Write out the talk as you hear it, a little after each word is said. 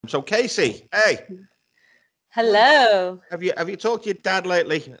So Casey, hey, Hello. have you talked to your dad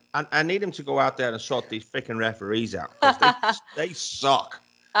lately? I need him to go out there and sort these freaking referees out because they suck.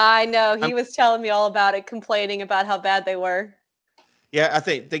 I know. Um, He was telling me all about it, complaining about how bad they were. yeah, I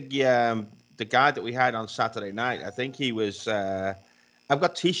think the guy that we had on Saturday night, I think he was. I've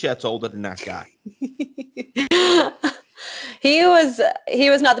got t-shirts older than that guy. he was he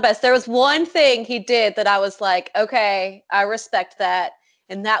was not the best. There was one thing he did that I was like, okay, I respect that,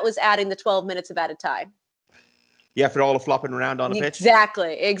 and that was adding the 12 minutes of added time. Yeah, for all the flopping around on the pitch.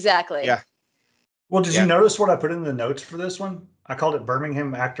 Exactly. Yeah, Well, did you yeah, notice what I put in the notes for this one? I called it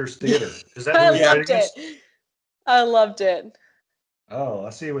Birmingham Actors Theater. Is that who I we yeah, played loved it. against? I loved it. Oh, I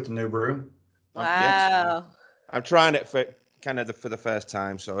see it with the new brew. yes. Wow. I'm trying it for for the first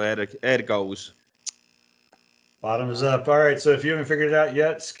time, so here it goes. Bottoms up. All right. So if you haven't figured it out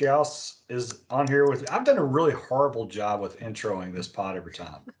yet, Scouse is on here with. I've done a really horrible job with introing this pod every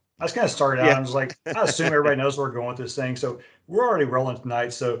time. I just kind of started out. Yeah, I was like, I assume everybody knows where we're going with this thing. So we're already rolling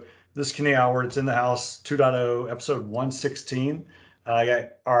tonight. So this is Kenny Howard. It's in the house 2.0, episode 116. I got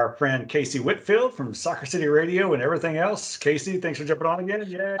our friend Casey Whitfield from Soccer City Radio and everything else. Casey, thanks for jumping on again.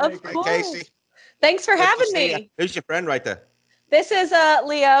 Yay. Of hey Casey, course. Thanks for good to having see you. me. Who's your friend right there? This is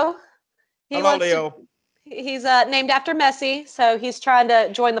Leo. He Hello, wants to Leo. He's named after Messi, so he's trying to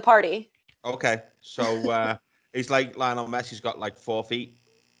join the party. Okay, so he's like Lionel Messi's got like 4 feet.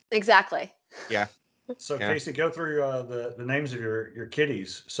 Exactly. Yeah, So yeah. Casey, go through the names of your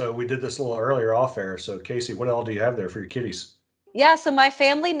kitties. So we did this a little earlier off air. So Casey, what all do you have there for your kitties? Yeah, so my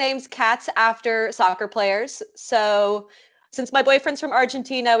family names cats after soccer players. So since my boyfriend's from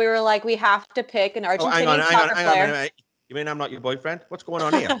Argentina, we were like, we have to pick an Oh, hang on, Argentinian hang on, soccer hang on a player. minute, mate. You mean I'm not your boyfriend? What's going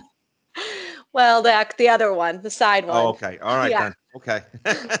on here? Well, the other one, the side Oh, one. okay. All right Yeah. then. Okay.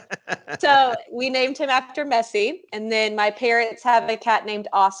 So we named him after Messi. And then my parents have a cat named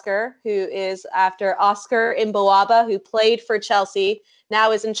Oscar, who is after Oscar Imboaba, who played for Chelsea,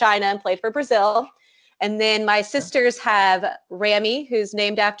 now is in China and played for Brazil. And then my sisters have Rami, who's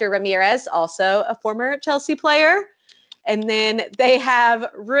named after Ramirez, also a former Chelsea player. And then they have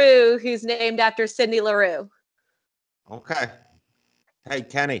Rue, who's named after Cindy LaRue. Okay. Hey,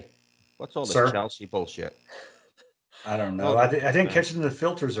 Kenny, what's all this Sir, Chelsea bullshit? I don't know. Oh, I didn't catch it in the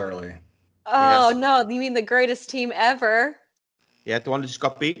filters early. Oh, yes. no, you mean the greatest team ever? Yeah, the one that just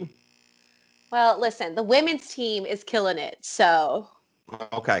got beaten. Well, listen, the women's team is killing it. So,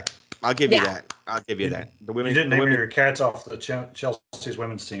 Okay, I'll give you yeah. that. I'll give you You, that. The you women, didn't the name women. your cats off the Chelsea's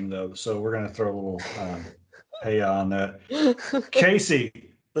women's team though, so we're gonna throw a little hey on that. Casey,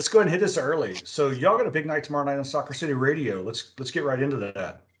 let's go ahead and hit this early. So y'all got a big night tomorrow night on Soccer City Radio. Let's get right into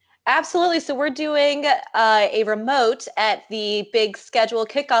that. Absolutely. So we're doing a remote at the big schedule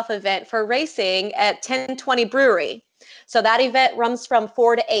kickoff event for racing at 1020 Brewery. So that event runs from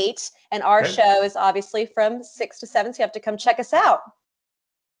 4 to 8, and our Okay, show is obviously from 6 to 7. So you have to come check us out.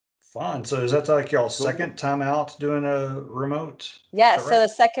 fun. So is that like y'all Cool. second time out doing a remote? Is that Yes. So right? the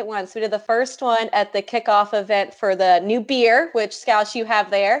second one. So we did the first one at the kickoff event for the new beer, which Scouts you have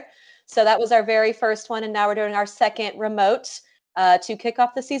there. So that was our very first one. And now we're doing our second remote to kick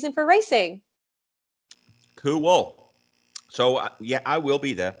off the season for racing. Cool. So yeah, I will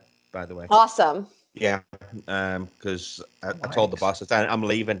be there. By the way. Awesome. Yeah. Because I told the Nice. boss that I'm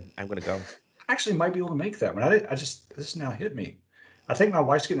leaving. I'm gonna go. Actually might be able to make that one. I just this now hit me. I think my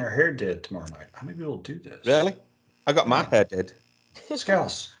wife's getting her hair did tomorrow night. I may be able to do this. Really? I got my Yeah. hair did.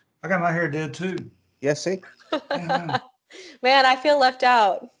 Scouts. I got my hair did too. Yeah. See. Yeah. Man, I feel left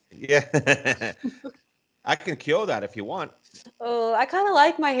out. Yeah. I can cure that if you want. Oh, I kind of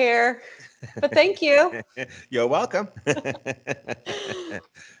like my hair, but thank you. You're welcome.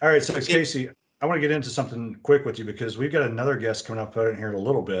 All right, so It- Casey, I want to get into something quick with you because we've got another guest coming up in here in a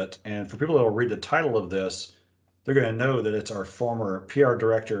little bit. And for people that will read the title of this, they're going to know that it's our former PR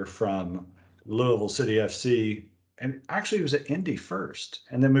director from Louisville City FC. And actually, he was at Indy first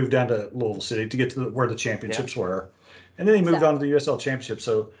and then moved down to Louisville City to get to where the yeah. championships were. And then he moved on to the USL Championship.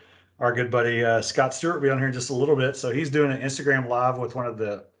 So our good buddy Scott Stewart will be on here in just a little bit. So he's doing an Instagram live with one of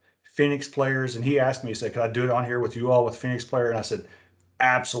the Phoenix players. And he asked me, he said, could I do it on here with you all with Phoenix player? And I said,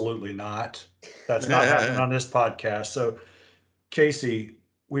 absolutely not. That's not happening on this podcast. So, Casey,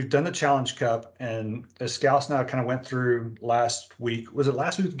 we've done the Challenge Cup, and the Scouts now kind of went through last week. Was it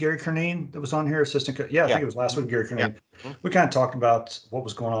last week with Gary Curneen that was on here, assistant coach? Yeah, I Yeah. think it was last week, Gary Yeah. Curneen. We kind of talked about what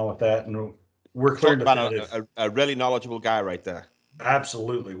was going on with that, and we're clear Talk and about definitive. a really knowledgeable guy right there.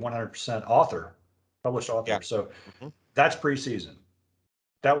 Absolutely, 100% author, published Yeah. author. So hmm that's preseason.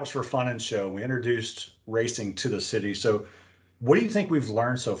 That was for fun and show. We introduced racing to the city. So, what do you think we've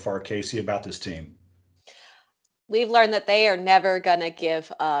learned so far, Casey, about this team? We've learned that they are never going to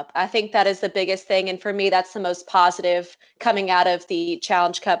give up. I think that is the biggest thing. And for me, that's the most positive coming out of the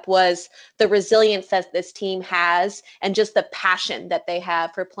Challenge Cup was the resilience that this team has and just the passion that they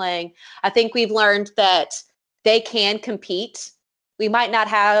have for playing. I think we've learned that they can compete. We might not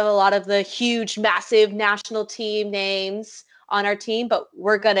have a lot of the huge, massive national team names on our team, but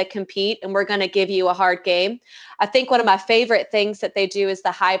we're going to compete and we're going to give you a hard game. I think one of my favorite things that they do is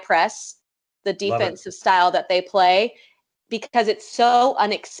the high press, the defensive style that they play, because it's so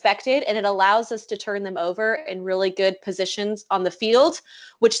unexpected and it allows us to turn them over in really good positions on the field,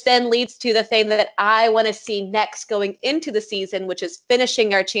 which then leads to the thing that I want to see next going into the season, which is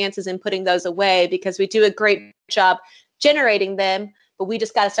finishing our chances and putting those away, because we do a great job generating them, but we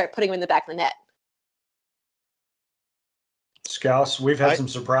just got to start putting them in the back of the net. Scouse, we've had some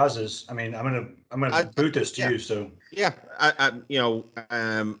surprises. I mean, I'm gonna boot this to you. So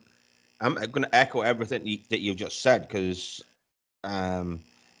I'm going to echo everything that you just said, because the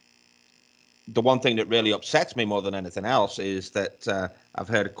one thing that really upsets me more than anything else is that I've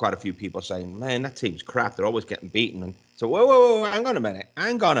heard quite a few people saying, "Man, that team's crap. They're always getting beaten." And so, whoa, hang on a minute.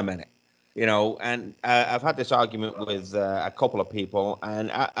 And I've had this argument with a couple of people,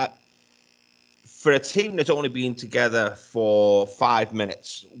 and for a team that's only been together for 5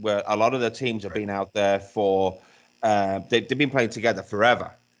 minutes, where a lot of the teams have been out there for, they've been playing together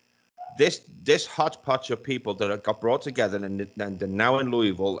forever. This hodgepodge of people that got brought together and they're now in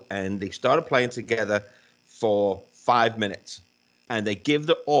Louisville, and they started playing together for 5 minutes, and they give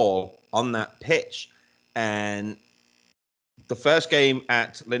the all on that pitch. And the first game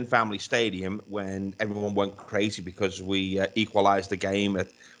at Lynn Family Stadium, when everyone went crazy because we equalized the game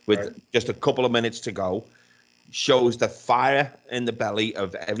with just a couple of minutes to go, shows the fire in the belly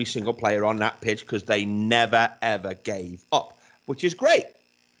of every single player on that pitch, because they never, ever gave up, which is great.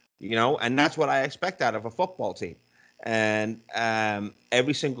 And that's what I expect out of a football team. And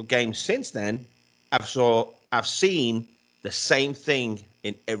every single game since then, I've seen the same thing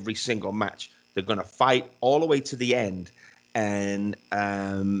in every single match. They're going to fight all the way to the end, and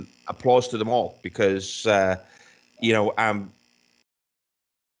applause to them all, because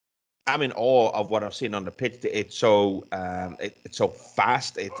I'm in awe of what I've seen on the pitch. It's so it's so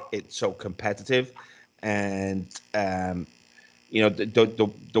fast. It's so competitive, and the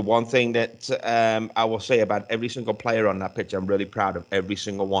one thing that I will say about every single player on that pitch, I'm really proud of every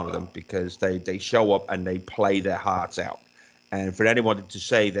single one of them, because they show up and they play their hearts out. And for anyone to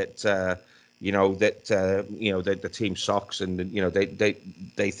say that that the team sucks, and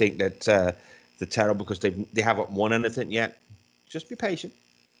they think that they're terrible because they haven't won anything yet, just be patient.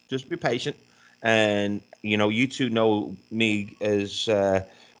 And you two know me as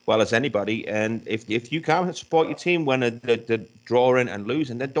well as anybody. And if you can't support your team when they're drawing and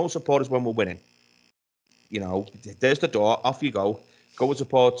losing, then don't support us when we're winning. There's the door. Off you go. Go and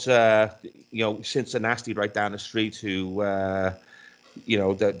support Cincinnati right down the street, who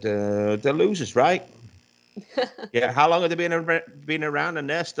the losers, right? Yeah. How long have they been around, and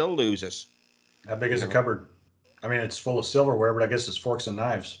they're still losers? How big is a cupboard? I mean, it's full of silverware, but I guess it's forks and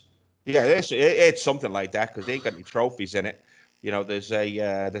knives. Yeah, it's something like that, because they ain't got any trophies in it. There's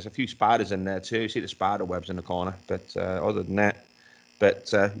a few spiders in there too. You see the spider webs in the corner, but other than that,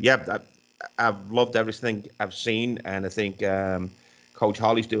 I've loved everything I've seen, and I think Coach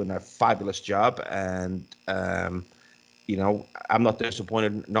Holly's doing a fabulous job, and I'm not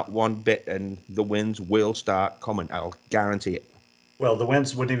disappointed, not one bit, and the wins will start coming. I'll guarantee it. Well, the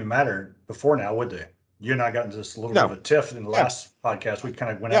wins wouldn't even matter before now, would they? You and I got into this a little bit of a tiff in the last podcast. We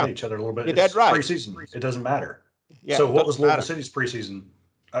kind of went at each other a little bit. You're dead right. Preseason. It doesn't matter. Yeah, so what was Louisville City's preseason?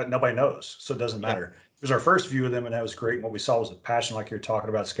 Nobody knows. So it doesn't matter. It was our first view of them, and that was great. And what we saw was a passion, like you're talking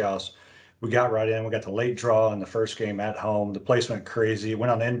about, Scouse. We got right in. We got the late draw in the first game at home. The place went crazy. It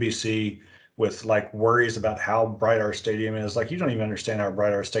went on NBC with worries about how bright our stadium is. You don't even understand how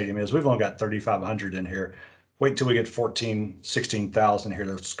bright our stadium is. We've only got 3,500 in here. Wait till we get 14, 16,000 here.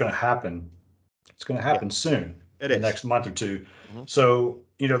 That's going to happen. It's going to happen soon. The next month or two. Mm-hmm. So,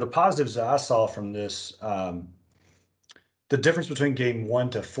 the positives that I saw from this, the difference between game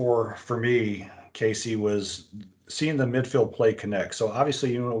 1 to 4 for me, Casey, was seeing the midfield play connect. So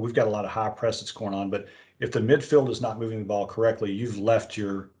obviously, we've got a lot of high press that's going on, but if the midfield is not moving the ball correctly, you've left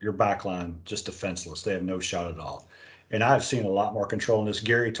your back line just defenseless. They have no shot at all. And I've seen a lot more control in this.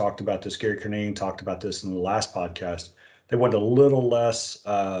 Gary talked about this. Gary Curneen talked about this in the last podcast. They wanted a little less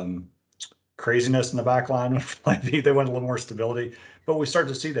craziness in the back line. They wanted a little more stability. But we started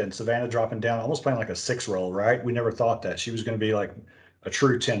to see that. And Savannah dropping down, almost playing like a 6 role, right? We never thought that. She was going to be like a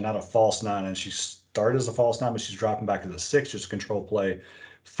true 10, not a false 9. And she started as a false 9, but she's dropping back to the 6, just control play.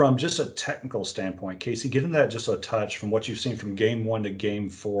 From just a technical standpoint, Casey, getting that just a touch from what you've seen from game 1 to game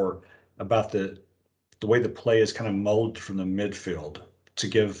 4 about the way the play is kind of molded from the midfield to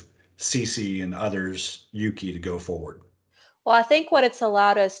give Cece and others Yuki to go forward. Well, I think what it's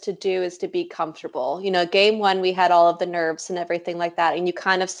allowed us to do is to be comfortable. Game 1, we had all of the nerves and everything like that. And you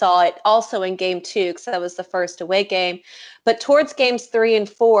kind of saw it also in game 2, because that was the first away game. But towards games 3 and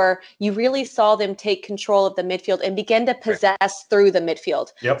 4, you really saw them take control of the midfield and begin to possess through the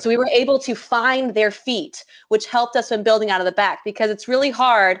midfield. Yep. So we were able to find their feet, which helped us when building out of the back, because it's really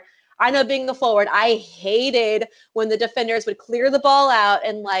hard. I know, being a forward, I hated when the defenders would clear the ball out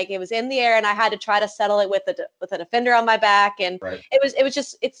and it was in the air and I had to try to settle it with a defender on my back. And it was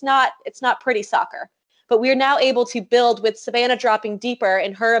just, it's not pretty soccer. But we are now able to build with Savannah dropping deeper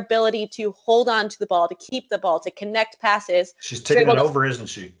and her ability to hold on to the ball, to keep the ball, to connect passes. She's taking it over, isn't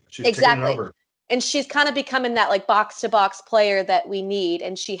she? She's exactly. taking it over. And she's kind of becoming that box-to-box player that we need.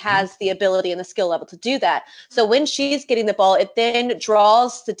 And she has the ability and the skill level to do that. So when she's getting the ball, it then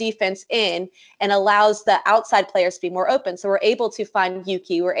draws the defense in and allows the outside players to be more open. So we're able to find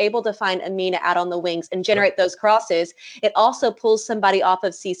Yuki. We're able to find Amina out on the wings and generate those crosses. It also pulls somebody off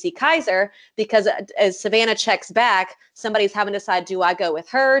of CC Kaiser, because as Savannah checks back, somebody's having to decide, do I go with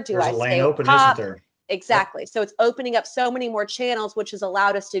her? There's I a lane stay open, top? isn't there? Exactly. So it's opening up so many more channels, which has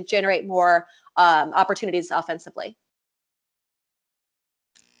allowed us to generate more opportunities offensively.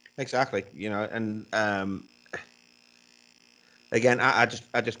 Exactly. And again, I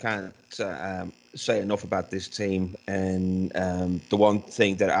just can't say enough about this team. And the one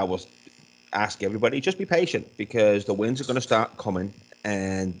thing that I was ask everybody, just be patient, because the wins are going to start coming,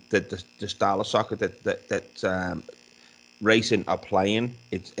 and the style of soccer that Racing are playing,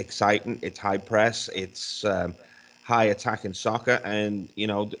 it's exciting, it's high press, it's high attacking soccer, and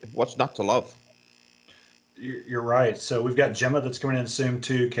what's not to love? You're right. So we've got Gemma that's coming in soon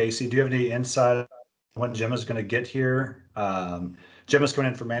too. Casey, do you have any insight on when Gemma's going to get here? Gemma's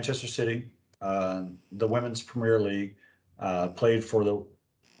coming in from Manchester City, the Women's Premier League, played for the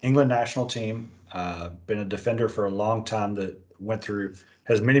England national team, been a defender for a long time, that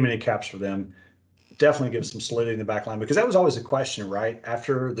has many caps for them. Definitely gives some solidity in the back line, because that was always a question, right?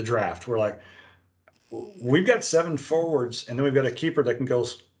 After the draft, we're like, we've got 7 forwards, and then we've got a keeper that can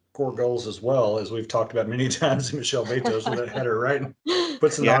score goals as well, as we've talked about many times, Michelle Betos with that header, right?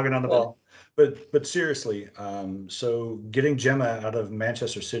 Puts the noggin on the ball. But seriously, so getting Gemma out of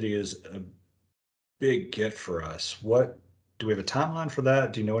Manchester City is a big get for us. Do we have a timeline for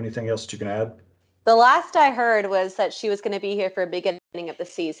that? Do you know anything else that you can add? The last I heard was that she was going to be here for a beginning of the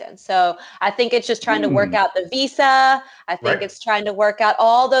season. So I think it's just trying to work out the visa. I think it's trying to work out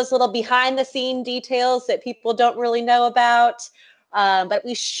all those little behind the scene details that people don't really know about. But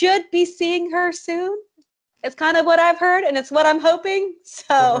we should be seeing her soon. It's kind of what I've heard, and it's what I'm hoping.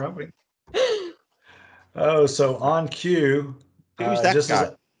 So. So on cue, who's that guy?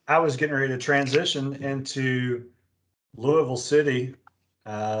 As I was getting ready to transition into Louisville City,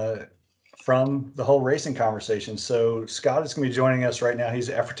 from the whole racing conversation. So Scott is going to be joining us right now. He's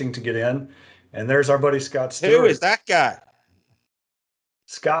efforting to get in. And there's our buddy Scott Stewart. Who is that guy?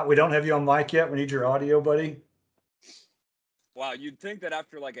 Scott, we don't have you on mic yet. We need your audio, buddy. Wow, you'd think that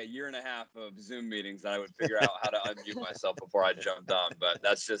after a year and a half of Zoom meetings that I would figure out how to unmute myself before I jumped on. But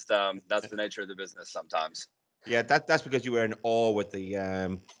that's just that's the nature of the business sometimes. Yeah, that's because you were in awe with the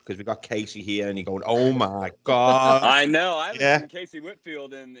because we got Casey here, and you're going, oh my God. I know. I haven't seen Casey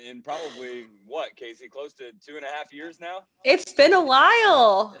Whitfield in probably Casey, close to 2.5 years now. It's been a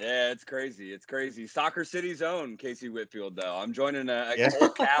while. Yeah, it's crazy. It's crazy. Soccer City's own Casey Whitfield, though. I'm joining a whole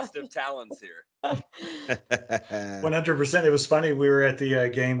cast of talents here. 100%. It was funny. We were at the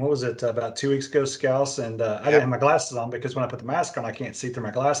game. What was it? About 2 weeks ago, Scouse, and I didn't have my glasses on, because when I put the mask on, I can't see through my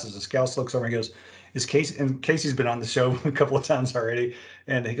glasses. And Scouse looks over and goes, is Casey? And Casey's been on the show a couple of times already.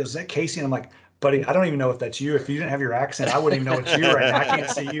 And he goes, is that Casey? And I'm like, buddy, I don't even know if that's you. If you didn't have your accent, I wouldn't even know it's you right now. I can't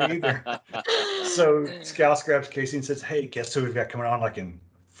see you either. So Scouse grabs Casey and says, hey, guess who we've got coming on in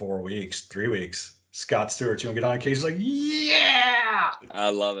 4 weeks, 3 weeks? Scott Stewart. You want to get on? Casey's like, yeah.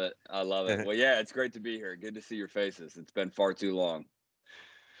 I love it. Well, yeah, it's great to be here. Good to see your faces. It's been far too long.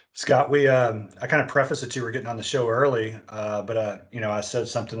 Scott, I kind of prefaced that you were getting on the show early, but I said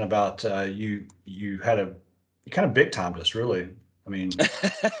something about you kind of big timed us, really. I mean,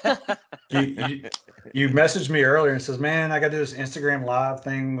 you messaged me earlier and says, man, I got to do this Instagram live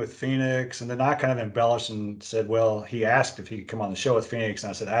thing with Phoenix. And then I kind of embellished and said, well, he asked if he could come on the show with Phoenix. And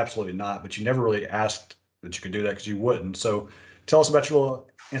I said, absolutely not. But you never really asked that you could do that, because you wouldn't. So tell us about your little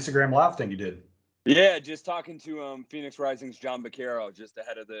Instagram live thing you did. Yeah, just talking to Phoenix Rising's John Baccaro just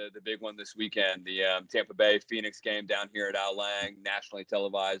ahead of the big one this weekend, the Tampa Bay Phoenix game down here at Al Lang, nationally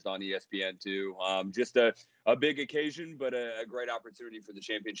televised on ESPN2. Just a big occasion, but a great opportunity for the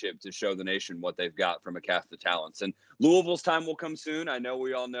championship to show the nation what they've got from a cast of talents. And Louisville's time will come soon. I know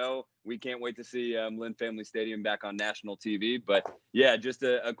we all know we can't wait to see Lynn Family Stadium back on national TV. But yeah, just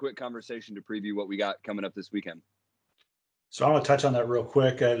a quick conversation to preview what we got coming up this weekend. So I want to touch on that real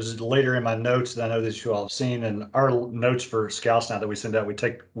quick. It was later in my notes that I know that you all have seen, and our notes for scouts now that we send out, we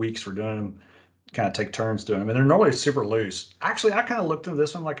take weeks for doing them, kind of take turns doing them, and they're normally super loose. Actually, I kind of looked into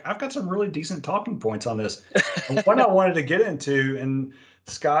this one, like I've got some really decent talking points on this. One I wanted to get into, and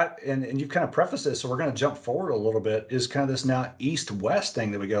Scott, and you kind of preface this, so we're going to jump forward a little bit, is kind of this now East-West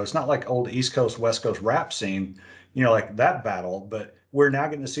thing that we go. It's not like old East Coast, West Coast rap scene, like that battle, but we're now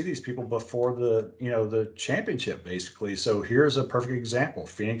getting to see these people before the championship, basically. So here's a perfect example: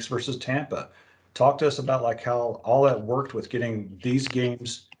 Phoenix versus Tampa. Talk to us about like how all that worked with getting these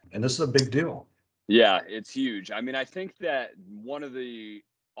games, and this is a big deal. Yeah, it's huge. I mean, I think that one of the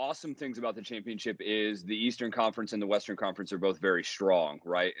awesome things about the championship is the Eastern Conference and the Western Conference are both very strong,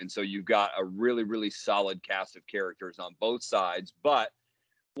 right? And so you've got a really, really solid cast of characters on both sides. But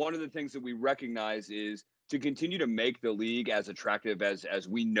one of the things that we recognize is to continue to make the league as attractive as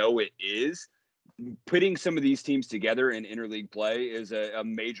we know it is, putting some of these teams together in interleague play is a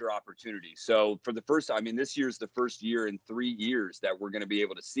major opportunity. So for the first, I mean, this year's the first year in 3 years that we're going to be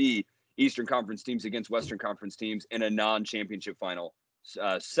able to see Eastern Conference teams against Western Conference teams in a non-championship final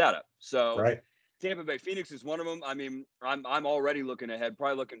setup. So Right. Tampa Bay Phoenix is one of them. I mean, I'm already looking ahead,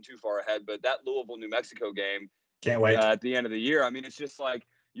 probably looking too far ahead, but that Louisville, New Mexico game Can't wait. at the end of the year, I mean, it's just like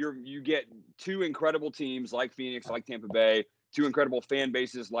you get two incredible teams like Phoenix, like Tampa Bay, two incredible fan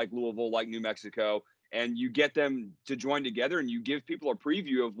bases like Louisville, like New Mexico, and you get them to join together and you give people a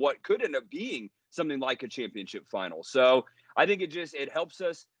preview of what could end up being something like a championship final. So I think it helps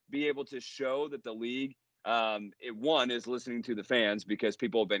us be able to show that the league, one is listening to the fans because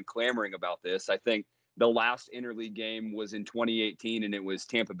people have been clamoring about this. I think the last interleague game was in 2018 and it was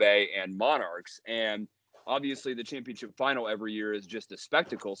Tampa Bay and Monarchs. And obviously the championship final every year is just a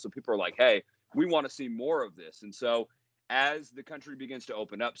spectacle. So people are like, hey, we want to see more of this. And so as the country begins to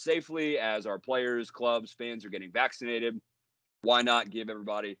open up safely, as our players, clubs, fans are getting vaccinated, why not give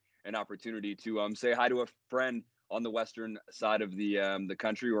everybody an opportunity to say hi to a friend on the western side of the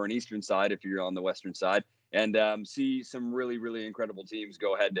country, or an eastern side if you're on the western side, and see some really, really incredible teams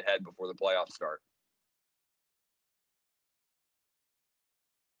go head to head before the playoffs start.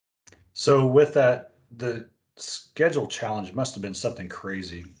 So with that, the schedule challenge must have been something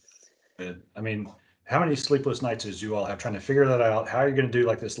crazy. I mean, how many sleepless nights did you all have trying to figure that out? How are you going to do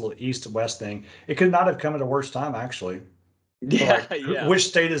like this little east-west thing? It could not have come at a worse time, actually. Yeah, Like, yeah. which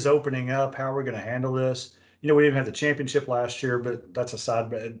state is opening up? How are we going to handle this? We didn't have the championship last year, but that's aside,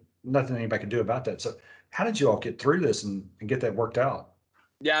 but nothing anybody could do about that. So how did you all get through this and get that worked out?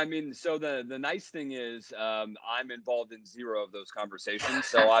 Yeah, I mean, so the nice thing is I'm involved in zero of those conversations.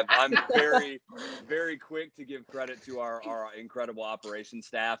 So I'm very, very quick to give credit to our incredible operations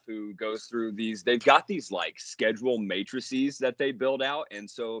staff who goes through these. They've got these like schedule matrices that they build out. And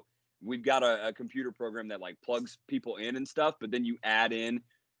so we've got a computer program that like plugs people in and stuff, but then you add in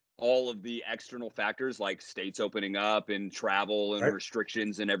all of the external factors like states opening up and travel and Right.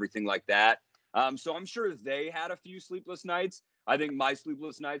 restrictions and everything like that. So I'm sure they had a few sleepless nights. I think my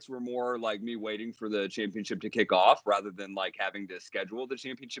sleepless nights were more like me waiting for the championship to kick off rather than like having to schedule the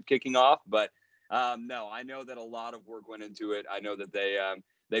championship kicking off. But no, I know that a lot of work went into it. I know that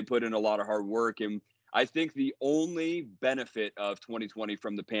they put in a lot of hard work, and I think the only benefit of 2020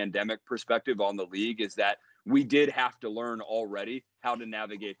 from the pandemic perspective on the league is that we did have to learn already how to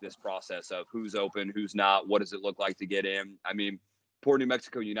navigate this process of who's open, who's not, what does it look like to get in. I mean, poor New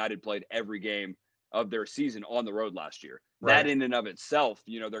Mexico United played every game of their season on the road last year. Right. That in and of itself,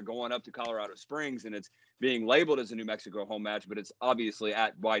 they're going up to Colorado Springs and it's being labeled as a New Mexico home match, but it's obviously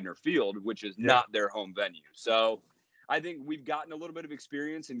at Widener Field, which is not their home venue. So I think we've gotten a little bit of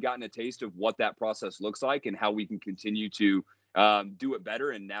experience and gotten a taste of what that process looks like and how we can continue to do it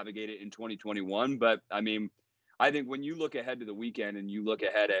better and navigate it in 2021. But I mean, I think when you look ahead to the weekend and you look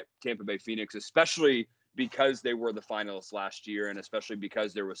ahead at Tampa Bay Phoenix, especially because they were the finalists last year and especially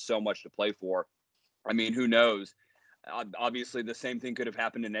because there was so much to play for, I mean, who knows? Obviously, the same thing could have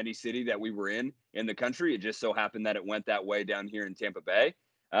happened in any city that we were in the country. It just so happened that it went that way down here in Tampa Bay.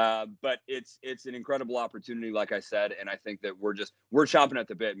 But it's an incredible opportunity, like I said, and I think that we're chomping at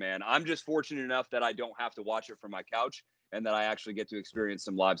the bit, man. I'm just fortunate enough that I don't have to watch it from my couch and that I actually get to experience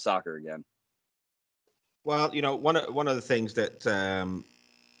some live soccer again. Well, one of the things that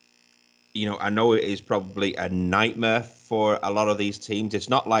I know it is probably a nightmare for a lot of these teams. It's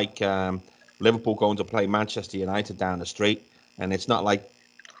not like Liverpool going to play Manchester United down the street, and it's not like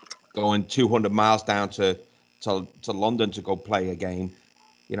going 200 miles down to London to go play a game.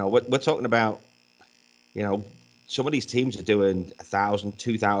 We're talking about, you know, some of these teams are doing 1,000,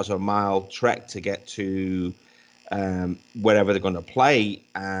 2,000 mile trek to get to wherever they're going to play.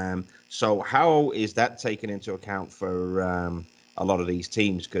 So how is that taken into account for a lot of these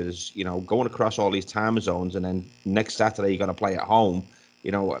teams? Because going across all these time zones and then next Saturday you're going to play at home.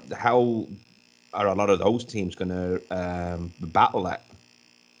 How are a lot of those teams going to battle that?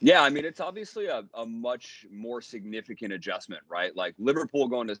 Yeah, I mean, it's obviously a much more significant adjustment, right? Like Liverpool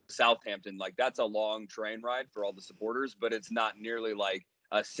going to Southampton, like that's a long train ride for all the supporters, but it's not nearly like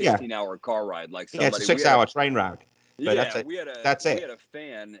a Yeah, 16-hour car ride. Like yeah, it's a somebody, we had 6 hour train ride, but that's yeah, it. we had That's it. a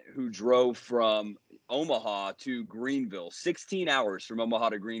fan who drove from Omaha to Greenville, 16 hours from Omaha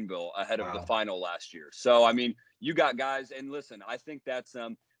to Greenville ahead of the Wow. final last year. So I mean, you got guys, and listen, I think that's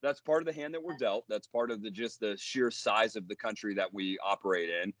part of the hand that we're dealt. That's part of the sheer size of the country that we operate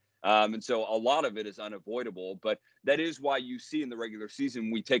in. And so a lot of it is unavoidable, but that is why you see in the regular season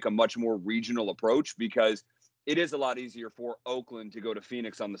we take a much more regional approach, because it is a lot easier for Oakland to go to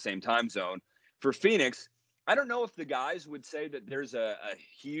Phoenix on the same time zone. For Phoenix, I don't know if the guys would say that there's a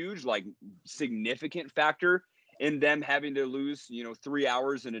huge, like, significant factor in them having to lose, 3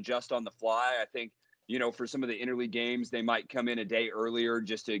 hours and adjust on the fly. I think, for some of the interleague games, they might come in a day earlier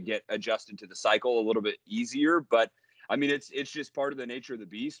just to get adjusted to the cycle a little bit easier. But I mean, it's just part of the nature of the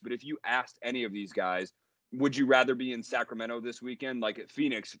beast. But if you asked any of these guys, would you rather be in Sacramento this weekend? Like at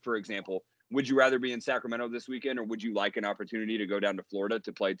Phoenix, for example, would you rather be in Sacramento this weekend, or would you like an opportunity to go down to Florida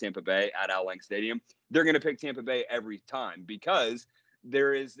to play Tampa Bay at Al Lang Stadium? They're going to pick Tampa Bay every time, because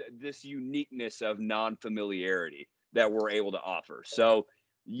there is this uniqueness of non-familiarity that we're able to offer. So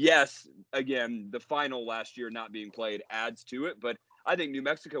yes, again, the final last year not being played adds to it, but I think New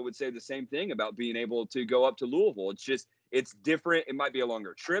Mexico would say the same thing about being able to go up to Louisville. It's different. It might be a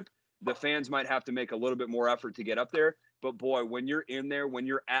longer trip. The fans might have to make a little bit more effort to get up there. But boy, when you're in there, when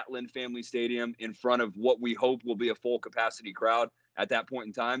you're at Lynn Family Stadium in front of what we hope will be a full capacity crowd at that point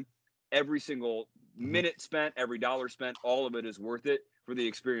in time, every single minute spent, every dollar spent, all of it is worth it for the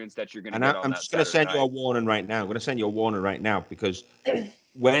experience that you're going to And get on I'm that just going to Saturday send you a night. warning right now. I'm going to send you a warning right now, because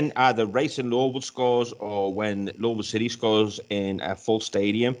when either Racing Louisville scores or when Louisville City scores in a full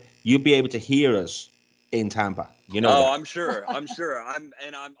stadium, you'll be able to hear us in Tampa. You know Oh, that. I'm sure. I'm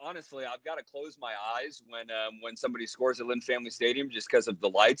honestly, I've got to close my eyes when somebody scores at Lynn Family Stadium just because of the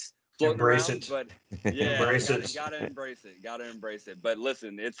lights floating Embrace around. it. But yeah, Embrace gotta it. gotta embrace it. Gotta embrace it. But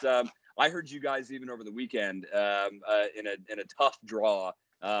listen, it's I heard you guys even over the weekend in a tough draw.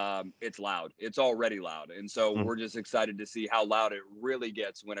 It's loud. It's already loud, and so we're just excited to see how loud it really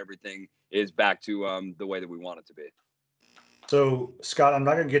gets when everything is back to the way that we want it to be. So, Scott, I'm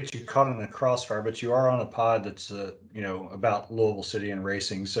not going to get you caught in the crossfire, but you are on a pod that's, about Louisville City and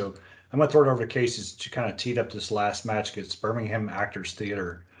racing. So I'm going to throw it over to Casey to kind of teed up this last match against Birmingham Actors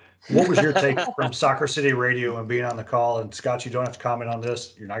Theater. What was your take from Soccer City Radio and being on the call? And Scott, you don't have to comment on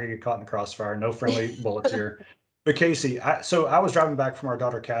this. You're not going to get caught in the crossfire. No friendly bullets here. But Casey, I was driving back from our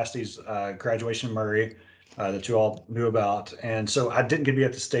daughter Cassidy's graduation in Murray. That you all knew about. And so I didn't get to be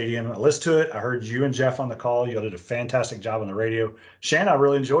at the stadium. I listened to it. I heard you and Jeff on the call. You all did a fantastic job on the radio. Shannon, I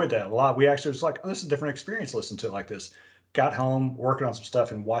really enjoyed that a lot. We actually was like, oh, this is a different experience listening to it like this. Got home, working on some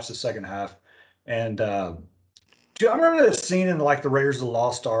stuff, and watched the second half. And dude, I remember that scene in like the Raiders of the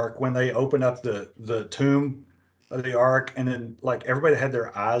Lost Ark when they opened up the tomb of the Ark, and then like everybody had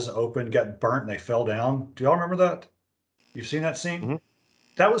their eyes open, got burnt, and they fell down. Do y'all remember that? You've seen that scene? Mm-hmm.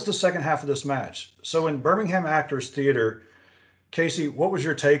 That was the second half of this match. So in Birmingham Actors Theater, Casey, what was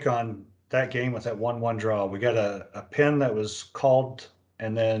your take on that game with that 1-1 draw? We got a pin that was called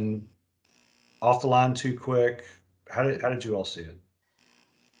and then off the line too quick. How did you all see it?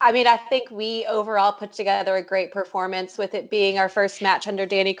 I mean, I think we overall put together a great performance with it being our first match under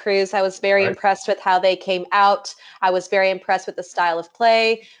Danny Cruz. I was very Right. impressed with how they came out. I was very impressed with the style of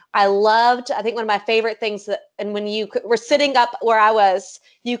play. I think one of my favorite things and when you were sitting up where I was,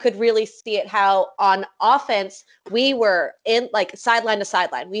 you could really see it, how on offense, we were in like sideline to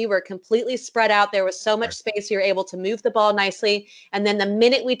sideline. We were completely spread out. There was so much space. We were able to move the ball nicely. And then the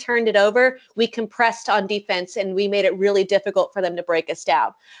minute we turned it over, we compressed on defense and we made it really difficult for them to break us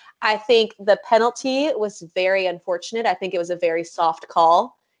down. I think the penalty was very unfortunate. I think it was a very soft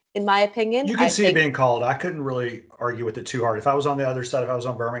call, in my opinion. You can see it being called. I couldn't really argue with it too hard. If I was on the other side, if I was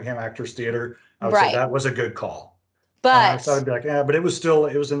on Birmingham Actors Theater, I would say Right. that was a good call. On our But side, I'd be like, yeah, but it was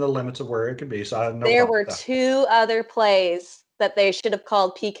in the limits of where it could be. So I have no there problem were with that. two other plays that they should have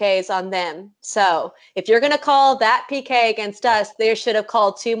called PKs on them. So if you're going to call that PK against us, they should have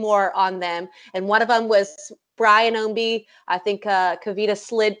called 2 more on them. And one of them was Brian Ownby. I think Kavita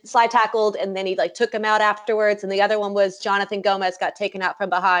slide tackled, and then he like took him out afterwards. And the other one was Jonathan Gomez got taken out from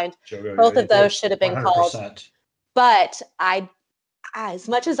behind. Both of those should have been 100%. Called. But as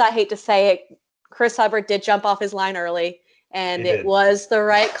much as I hate to say it, Chris Hubbard did jump off his line early, and it was the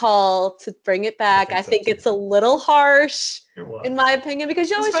right call to bring it back. I think it's a little harsh, in my opinion, because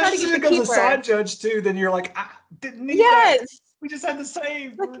you always try to get the keeper. Especially because the side judge too, then you're like, I didn't need that. We just had the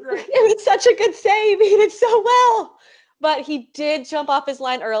save. It was such a good save. He did so well. But he did jump off his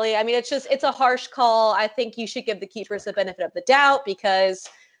line early. I mean, it's a harsh call. I think you should give the keepers the benefit of the doubt because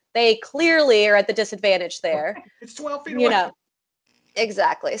they clearly are at the disadvantage there. It's 12 feet away.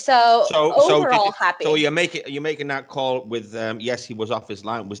 Exactly. So overall, happy. So you're making that call with yes, he was off his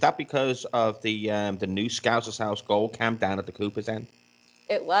line. Was that because of the new Scousers House goal cam down at the Cooper's end?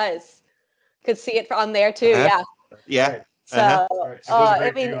 It was. Could see it on there too. Yeah. So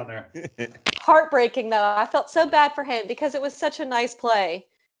I mean, heartbreaking though. I felt so bad for him because it was such a nice play,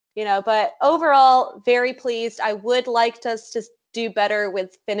 But overall, very pleased. I would like us to do better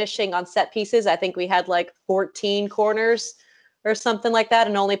with finishing on set pieces. I think we had like 14 corners or something like that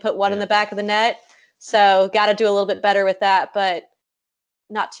and only put one in the back of the net. So got to do a little bit better with that, but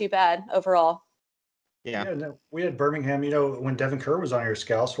not too bad overall. Yeah, no, we had Birmingham, when Devin Kerr was on your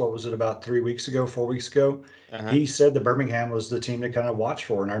Scouts, what was it, about 4 weeks ago? He said that Birmingham was the team to kind of watch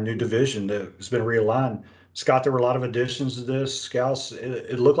for in our new division that has been realigned. Scott, there were a lot of additions to this. Scouts,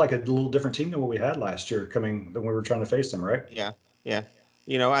 it looked like a little different team than what we had last year when we were trying to face them, right? Yeah.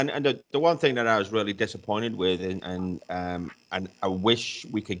 And the one thing that I was really disappointed with, and I wish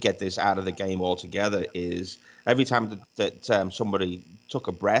we could get this out of the game altogether, is every time that somebody took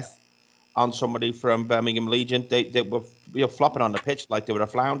a breath on somebody from Birmingham Legion, they were flopping on the pitch like they were a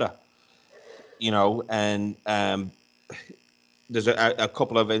flounder, and there's a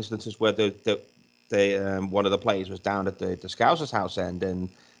couple of instances where one of the players was down at the Scousers House end, and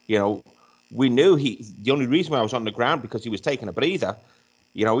we knew the only reason why I was on the ground because he was taking a breather.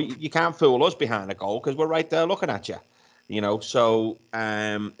 You can't fool us behind the goal because we're right there looking at you. So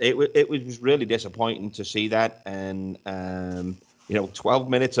it was really disappointing to see that, and 12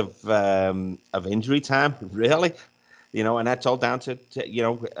 minutes of injury time, really, and that's all down to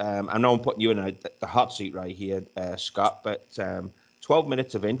I know I'm putting you in the hot seat right here, Scott, but 12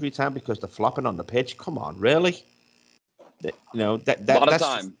 minutes of injury time because they're flopping on the pitch. Come on, really? A lot of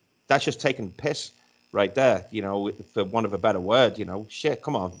time. That's just taking piss right there, for want of a better word. Shit,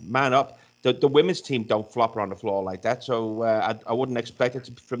 come on, man up. The women's team don't flop on the floor like that, so I wouldn't expect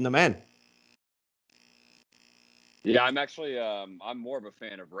it from the men. Yeah, I'm actually I'm more of a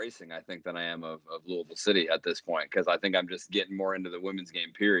fan of racing, I think, than I am of Louisville City at this point, because I think I'm just getting more into the women's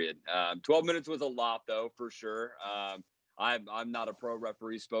game, period. 12 minutes was a lot, though, for sure. I'm not a pro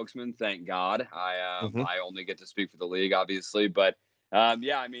referee spokesman, thank God. I only get to speak for the league, obviously, but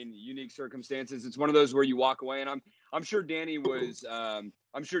unique circumstances. It's one of those where you walk away, and I'm sure Danny was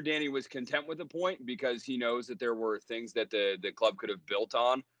content with the point because he knows that there were things that the club could have built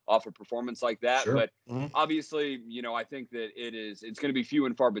on off a performance like that. Sure. But obviously, I think that it's going to be few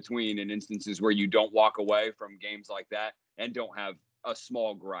and far between in instances where you don't walk away from games like that and don't have a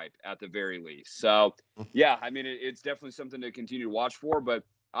small gripe at the very least. So yeah, I mean, it's definitely something to continue to watch for, but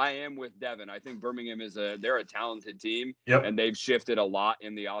I am with Devin. I think Birmingham they're a talented team, and they've shifted a lot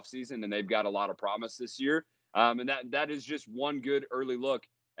in the offseason, and they've got a lot of promise this year. And that is just one good early look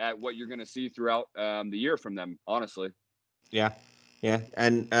at what you're going to see throughout the year from them, honestly. Yeah.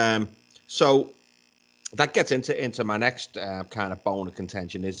 And so that gets into my next kind of bone of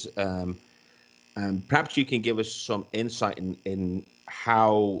contention is perhaps you can give us some insight in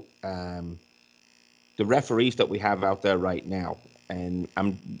how the referees that we have out there right now, and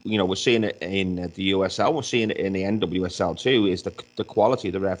we're seeing it in the USL, we're seeing it in the NWSL too, is the quality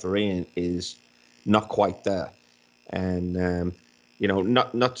of the refereeing is not quite there. And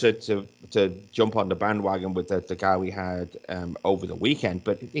not to jump on the bandwagon with the guy we had over the weekend,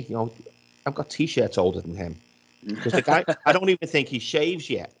 but I've got t-shirts older than him because the guy I don't even think he shaves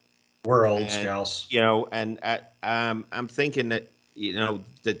yet. We're old Scouts, and I'm thinking that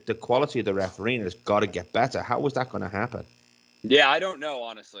the quality of the refereeing has got to get better. How is that going to happen? Yeah, I don't know,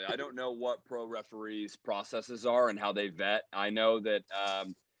 honestly. I don't know what pro referees' processes are and how they vet. I know that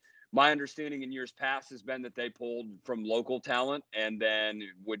my understanding in years past has been that they pulled from local talent and then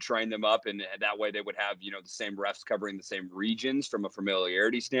would train them up, and that way they would have, the same refs covering the same regions from a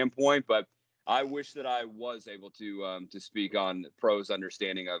familiarity standpoint. But I wish that I was able to speak on pros'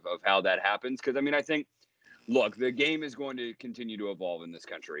 understanding of how that happens. Because, I mean, I think look, the game is going to continue to evolve in this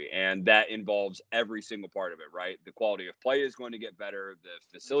country, and that involves every single part of it, right? The quality of play is going to get better, the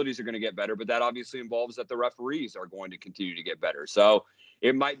facilities are going to get better, but that obviously involves that the referees are going to continue to get better. So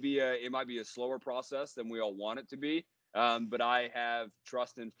it might be a slower process than we all want it to be, but I have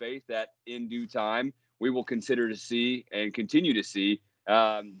trust and faith that in due time we will consider to see and continue to see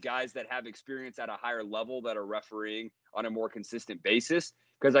guys that have experience at a higher level that are refereeing on a more consistent basis.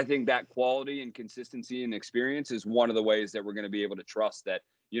 Because I think that quality and consistency and experience is one of the ways that we're going to be able to trust that,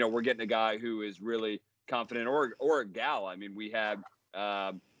 we're getting a guy who is really confident or a gal. I mean, we had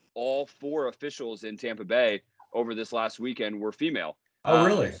all 4 officials in Tampa Bay over this last weekend were female. Oh,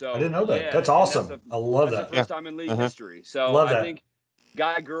 really? So I didn't know that. yeah, That's awesome. I love that's that. the first time in league history. So Love I that. think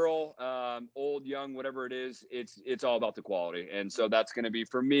guy, girl, old, young, whatever it is, it's all about the quality. And so that's going to be,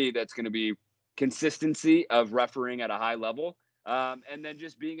 for me, that's going to be consistency of refereeing at a high level. And then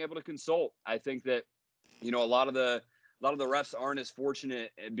just being able to consult. I think that, a lot of the refs aren't as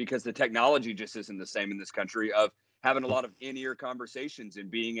fortunate because the technology just isn't the same in this country of having a lot of in-ear conversations and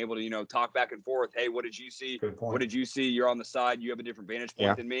being able to, talk back and forth. Hey, what did you see? Good point. What did you see? You're on the side. You have a different vantage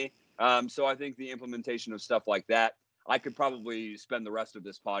point than me. So I think the implementation of stuff like that, I could probably spend the rest of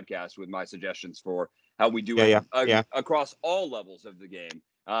this podcast with my suggestions for how we do it across all levels of the game.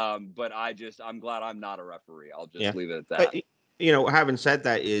 But I'm glad I'm not a referee. I'll just leave it at that. But, having said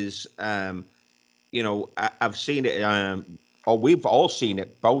that is, I've seen it, or we've all seen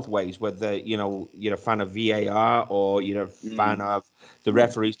it both ways, whether, you're a fan of VAR or you're a fan of the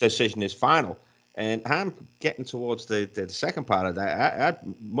referee's decision is final. And I'm getting towards the second part of that.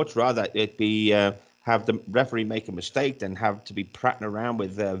 I'd much rather it be have the referee make a mistake than have to be prattling around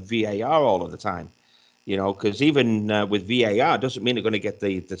with VAR all of the time. Because even with VAR doesn't mean they're going to get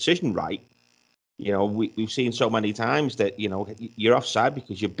the decision right. We've seen so many times that, you're offside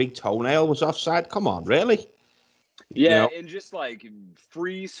because your big toenail was offside. Come on, really? Yeah, and just like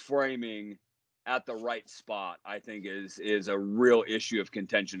freeze framing at the right spot, I think is a real issue of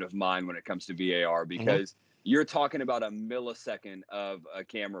contention of mine when it comes to VAR, because you're talking about a millisecond of a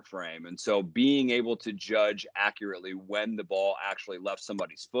camera frame. And so being able to judge accurately when the ball actually left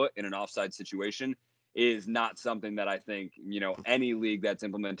somebody's foot in an offside situation is not something that I think, any league that's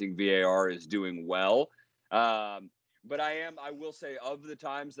implementing VAR is doing well. But I will say, of the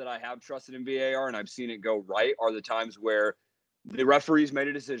times that I have trusted in VAR and I've seen it go right are the times where the referee's made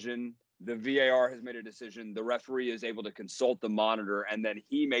a decision, the VAR has made a decision, the referee is able to consult the monitor, and then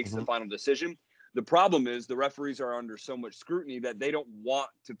he makes the final decision. The problem is the referees are under so much scrutiny that they don't want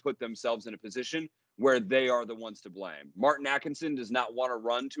to put themselves in a position where they are the ones to blame. Martin Atkinson does not want to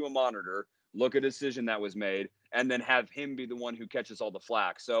run to a monitor, look at a decision that was made, and then have him be the one who catches all the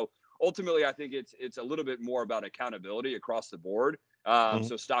flack. So ultimately, I think it's a little bit more about accountability across the board.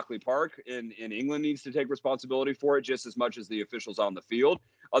 So Stockley Park in England needs to take responsibility for it just as much as the officials on the field.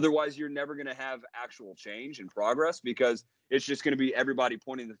 Otherwise, you're never going to have actual change and progress, because it's just going to be everybody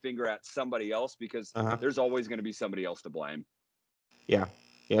pointing the finger at somebody else, because there's always going to be somebody else to blame. Yeah.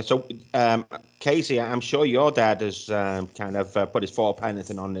 So, Casey, I'm sure your dad has kind of put his four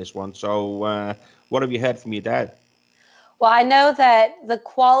pennant on this one. So what have you heard from your dad? Well, I know that the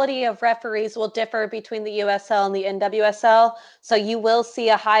quality of referees will differ between the USL and the NWSL. So you will see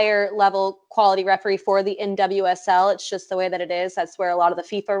a higher level quality referee for the NWSL. It's just the way that it is. That's where a lot of the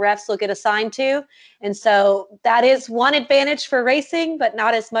FIFA refs will get assigned to. And so that is one advantage for racing, but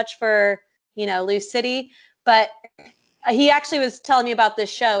not as much for, Lou City. But he actually was telling me about this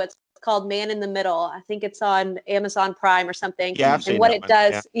show. It's called Man in the Middle. I think it's on Amazon Prime or something. Yeah, I've seen what that it one.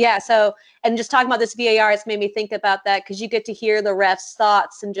 does. Yeah. So, and just talking about this VAR, it's made me think about that, because you get to hear the refs'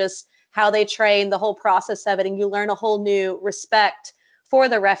 thoughts and just how they train, the whole process of it. And you learn a whole new respect for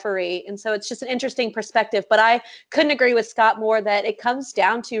the referee. And so it's just an interesting perspective. But I couldn't agree with Scott more that it comes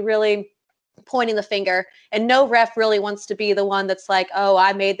down to really pointing the finger, and no ref really wants to be the one that's like, oh,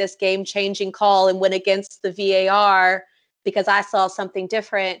 I made this game-changing call and went against the VAR because I saw something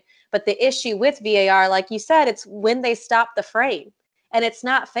different. But the issue with VAR, like you said, it's when they stop the frame. And it's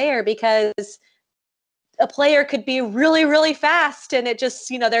not fair, because a player could be really, really fast and it just,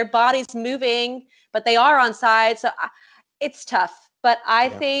 their body's moving, but they are onside. So it's tough. But I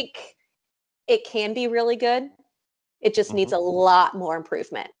think it can be really good. It just needs a lot more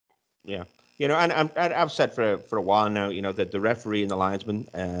improvement. Yeah. And I've said for a while now, that the referee and the linesman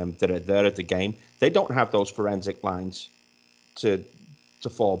that are there at the game, they don't have those forensic lines to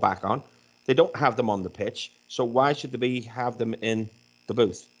fall back on. They don't have them on the pitch. So why should they have them in the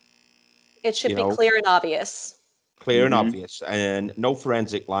booth? It should be clear and obvious. Clear and obvious, and no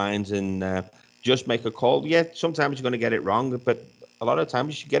forensic lines, and just make a call. Yeah, sometimes you're going to get it wrong, but a lot of times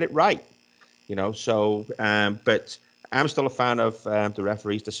you should get it right. So, but I'm still a fan of the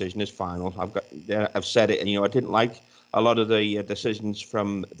referee's decision is final. I've said it, and I didn't like a lot of the decisions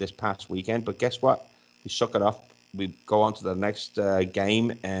from this past weekend, but guess what? We suck it up. We go on to the next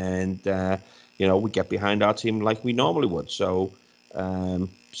game, and we get behind our team like we normally would. So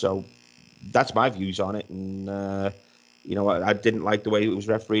that's my views on it, and I didn't like the way it was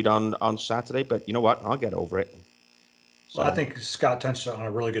refereed on Saturday, but you know what? I'll get over it. Well, I think Scott touched on a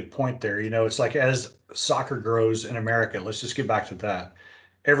really good point there. It's like as soccer grows in America, let's just get back to that.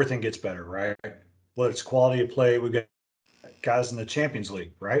 Everything gets better, right? Whether it's quality of play, we got guys in the Champions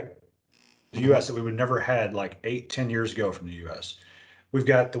League, right? The U.S. that we would never had like 8-10 years ago from the U.S. We've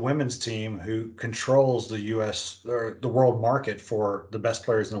got the women's team who controls the U.S. or the world market for the best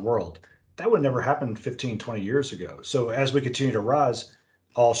players in the world. That would never happen 15-20 years ago. So as we continue to rise,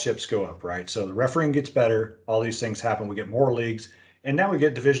 all ships go up, right? So the refereeing gets better. All these things happen. We get more leagues. And now we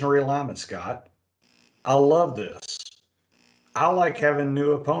get divisional realignment, Scott. I love this. I like having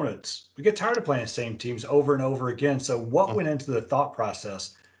new opponents. We get tired of playing the same teams over and over again. So what went into the thought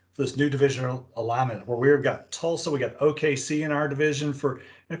process for this new divisional alignment where we've got Tulsa, we got OKC in our division and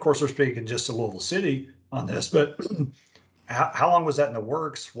of course we're speaking just to Louisville City on this, but how long was that in the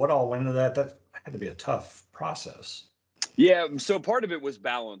works? What all went into that? That had to be a tough process. Yeah, so part of it was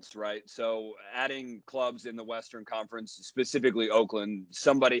balanced, right? So adding clubs in the Western Conference, specifically Oakland,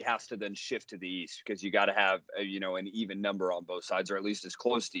 somebody has to then shift to the East because you got to have an even number on both sides, or at least as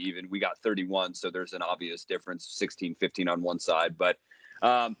close to even. We got 31, so there's an obvious difference, 16, 15 on one side. But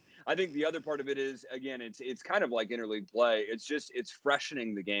I think the other part of it is, again, it's kind of like interleague play. It's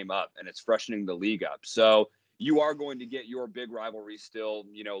freshening the game up and it's freshening the league up. So you are going to get your big rivalries still,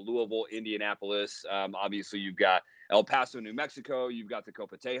 Louisville, Indianapolis. Obviously, you've got El Paso, New Mexico. You've got the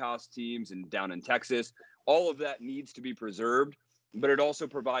Copa Tejas teams and down in Texas. All of that needs to be preserved, but it also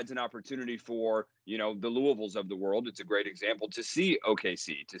provides an opportunity for, the Louisvilles of the world. It's a great example to see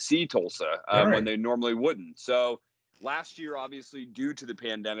OKC, to see Tulsa when they normally wouldn't. So last year, obviously, due to the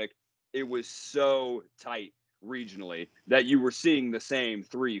pandemic, it was so tight regionally that you were seeing the same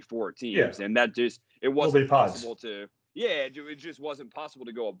 3-4 teams. Yeah. And that it wasn't possible to, it just wasn't possible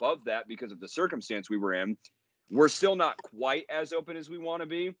to go above that because of the circumstance we were in. We're still not quite as open as we want to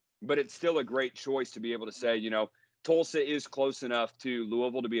be, but it's still a great choice to be able to say, Tulsa is close enough to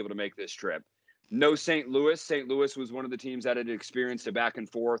Louisville to be able to make this trip. No St. Louis. St. Louis was one of the teams that had experienced a back and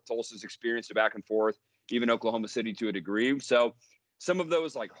forth. Tulsa's experienced a back and forth, even Oklahoma City to a degree. So some of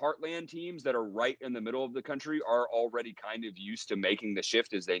those like heartland teams that are right in the middle of the country are already kind of used to making the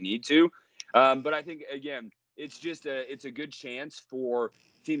shift as they need to. But I think, again, it's a good chance for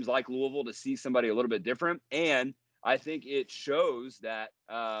teams like Louisville to see somebody a little bit different. And I think it shows that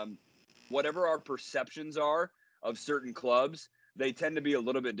whatever our perceptions are of certain clubs, they tend to be a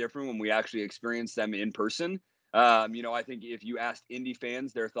little bit different when we actually experience them in person. I think if you asked Indy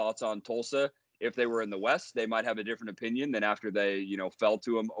fans their thoughts on Tulsa, if they were in the West, they might have a different opinion than after they, fell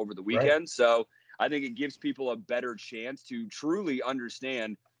to them over the weekend. Right. So I think it gives people a better chance to truly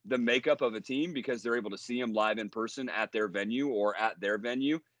understand the makeup of a team because they're able to see them live in person at their venue or at their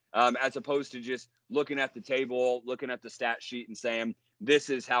venue, as opposed to just looking at the table, looking at the stat sheet and saying, this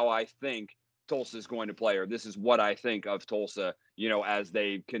is how I think Tulsa is going to play, or this is what I think of Tulsa, as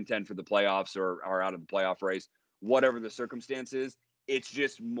they contend for the playoffs or are out of the playoff race, whatever the circumstance is.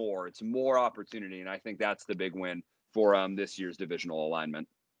 It's more opportunity. And I think that's the big win for this year's divisional alignment.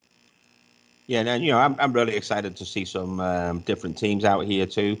 Yeah, and I'm really excited to see some different teams out here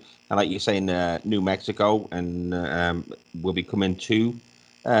too. And like you're saying, New Mexico, and we'll be coming to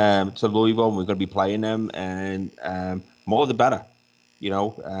Louisville, and we're going to be playing them, and more the better.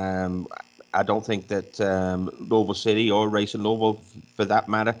 I don't think that Louisville City or Racing Louisville, for that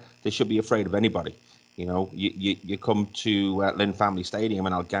matter, they should be afraid of anybody. You come to Lynn Family Stadium,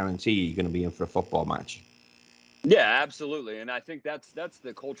 and I'll guarantee you're going to be in for a football match. Yeah, absolutely. And I think that's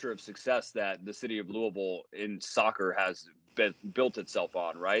the culture of success that the city of Louisville in soccer has built itself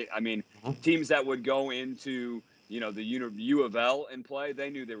on, right? I mean, teams that would go into, the U of L and play, they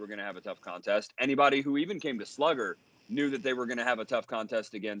knew they were going to have a tough contest. Anybody who even came to Slugger knew that they were going to have a tough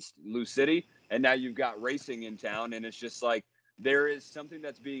contest against Lou City. And now you've got Racing in town, and it's just like there is something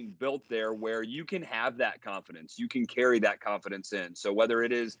that's being built there where you can have that confidence. You can carry that confidence in. So whether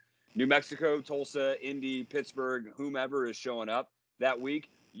it is New Mexico, Tulsa, Indy, Pittsburgh, whomever is showing up that week,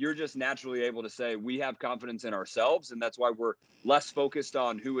 you're just naturally able to say we have confidence in ourselves. And that's why we're less focused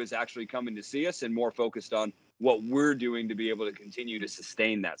on who is actually coming to see us and more focused on what we're doing to be able to continue to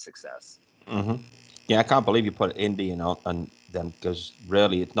sustain that success. Mm-hmm. Yeah, I can't believe you put Indy on them because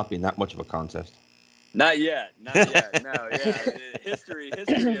really it's not been that much of a contest. Not yet. Not yet. No, yeah. History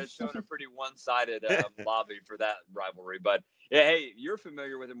has shown a pretty one-sided lobby for that rivalry. But yeah, hey, you're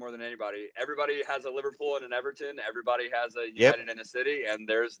familiar with it more than anybody. Everybody has a Liverpool and an Everton. Everybody has a Yep. United and a City, and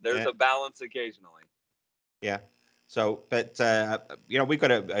there's Yeah. a balance occasionally. Yeah. So, but we've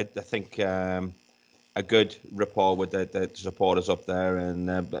got I think a good rapport with the supporters up there,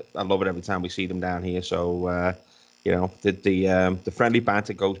 and but I love it every time we see them down here. So, the friendly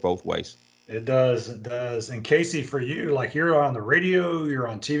banter goes both ways. It does. It does. And Casey, for you, like you're on the radio, you're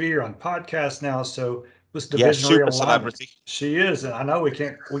on TV, you're on podcast now. So this division super realignment, celebrity. she is. And I know we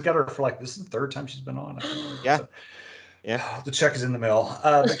got her for like, this is the third time she's been on. I can't believe it. Yeah. So, Yeah. the check is in the mail.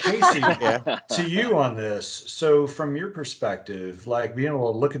 But Casey, Yeah. to you on this. So from your perspective, like being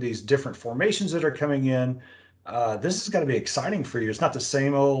able to look at these different formations that are coming in, this is going to be exciting for you. It's not the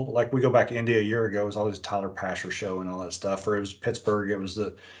same old, like we go back to India a year ago, it was always Tyler Pasher show and all that stuff, or it was Pittsburgh. It was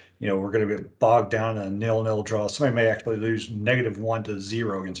we're going to get bogged down in a 0-0 draw. Somebody may actually lose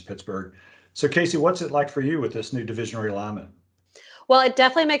 -1-0 against Pittsburgh. So Casey, what's it like for you with this new division realignment? Well, it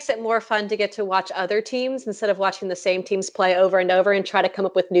definitely makes it more fun to get to watch other teams instead of watching the same teams play over and over and try to come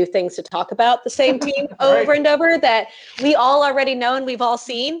up with new things to talk about the same team Right. over and over that we all already know and we've all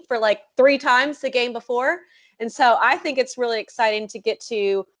seen for like 3 times the game before. And so I think it's really exciting to get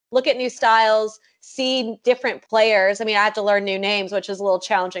to look at new styles, see different players. I mean, I have to learn new names, which is a little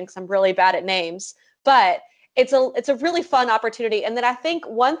challenging because I'm really bad at names, but it's a really fun opportunity. And then I think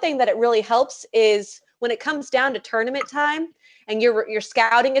one thing that it really helps is when it comes down to tournament time, and you're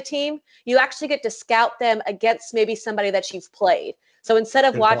scouting a team, you actually get to scout them against maybe somebody that you've played. So instead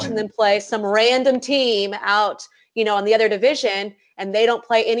of watching them play some random team out, on the other division, and they don't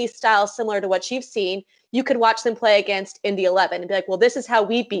play any style similar to what you've seen, you could watch them play against Indy 11 and be like, well, this is how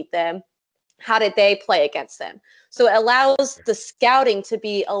we beat them. How did they play against them? So it allows the scouting to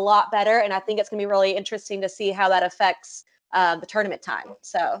be a lot better. And I think it's going to be really interesting to see how that affects the tournament time.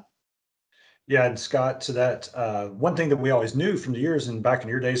 So. Yeah, and Scott, to that, one thing that we always knew from the years and back in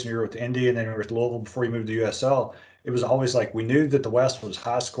your days when you were with Indy and then you were with Louisville before you moved to USL, it was always like we knew that the West was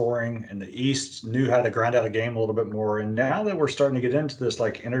high scoring and the East knew how to grind out a game a little bit more. And now that we're starting to get into this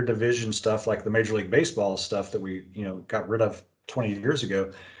like interdivision stuff, like the Major League Baseball stuff that we, got rid of 20 years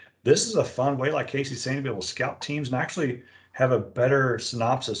ago, this is a fun way, like Casey's saying, to be able to scout teams and actually have a better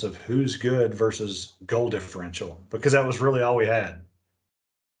synopsis of who's good versus goal differential, because that was really all we had.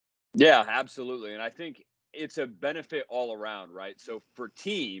 Yeah, absolutely. And I think it's a benefit all around, right? So for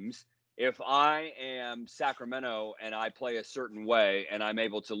teams, if I am Sacramento and I play a certain way and I'm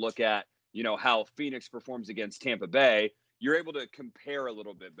able to look at, how Phoenix performs against Tampa Bay, you're able to compare a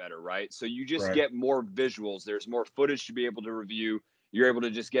little bit better, right? So you just get more visuals. There's more footage to be able to review. You're able to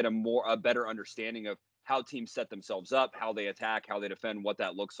just get a better understanding of how teams set themselves up, how they attack, how they defend, what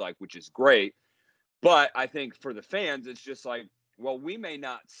that looks like, which is great. But I think for the fans, it's just like, well, we may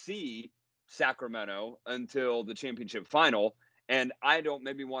not see Sacramento until the championship final. And I don't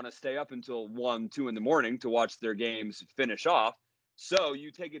maybe want to stay up until 1, 2 in the morning to watch their games finish off. So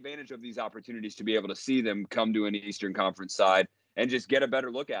you take advantage of these opportunities to be able to see them come to an Eastern Conference side and just get a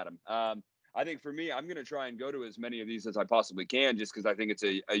better look at them. I think for me, I'm going to try and go to as many of these as I possibly can just because I think it's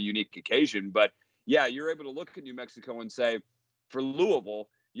a unique occasion. But yeah, you're able to look at New Mexico and say, for Louisville,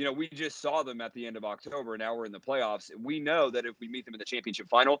 we just saw them at the end of October. Now we're in the playoffs. We know that if we meet them in the championship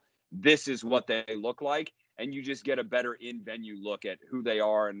final, this is what they look like. And you just get a better in-venue look at who they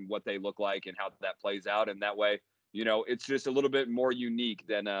are and what they look like and how that plays out. And that way, it's just a little bit more unique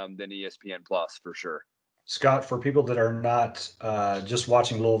than ESPN Plus for sure. Scott, for people that are not just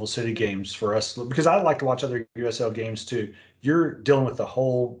watching Louisville City games, for us, because I like to watch other USL games too, you're dealing with the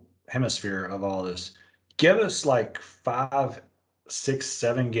whole hemisphere of all this. Give us like 5, 6,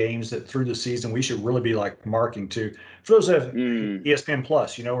 7 games that through the season we should really be like marking to. For those that have ESPN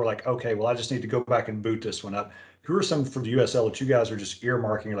Plus, we're like, okay, well, I just need to go back and boot this one up. Who are some for the USL that you guys are just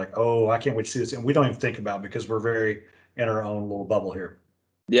earmarking? You're like, oh, I can't wait to see this. And we don't even think about because we're very in our own little bubble here.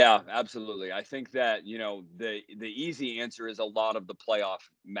 Yeah, absolutely. I think that, the easy answer is a lot of the playoff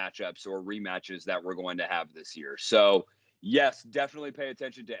matchups or rematches that we're going to have this year. So, yes, definitely pay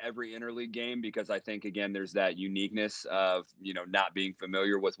attention to every interleague game because I think, again, there's that uniqueness of, not being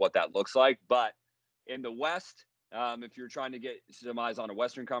familiar with what that looks like. But in the West, if you're trying to get some eyes on a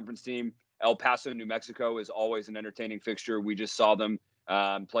Western Conference team, El Paso, New Mexico is always an entertaining fixture. We just saw them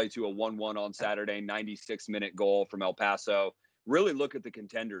play to a 1-1 on Saturday, 96-minute goal from El Paso. Really look at the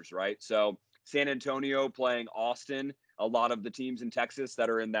contenders, right? So San Antonio playing Austin, a lot of the teams in Texas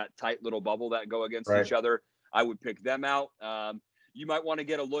that are in that tight little bubble that go against each other, I would pick them out. You might want to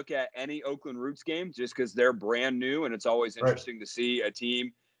get a look at any Oakland Roots game just because they're brand new, and it's always interesting to see a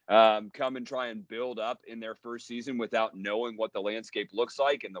team come and try and build up in their first season without knowing what the landscape looks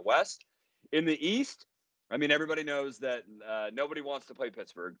like in the West. In the East, I mean, everybody knows that nobody wants to play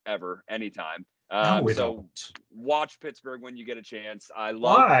Pittsburgh ever, anytime. No, we So don't. watch Pittsburgh when you get a chance. I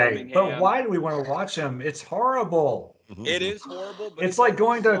love Why? Birmingham. But why do we want to watch them? It's horrible. It is horrible, but It's like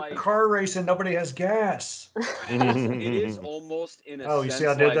going to like, a car race and nobody has gas. it is almost in a Oh, sense you see,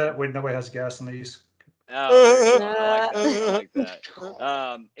 I did like, that when nobody has gas in the East. oh, I like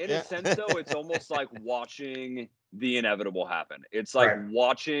that. In Yeah. a sense, though, it's almost like watching the inevitable happen. It's like Right.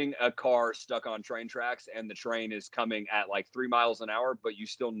 watching a car stuck on train tracks and the train is coming at like 3 miles an hour, but you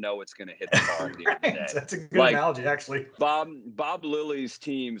still know it's going to hit the car at the end of the Right. day. That's a good Like, analogy, actually. Bob Lilly's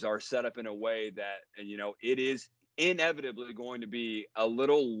teams are set up in a way that, it is inevitably going to be a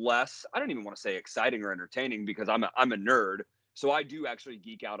little less, I don't even want to say exciting or entertaining, because I'm a nerd. So I do actually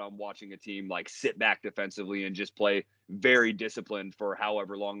geek out on watching a team like sit back defensively and just play very disciplined for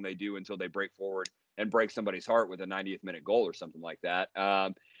however long they do until they break forward and break somebody's heart with a 90th minute goal or something like that.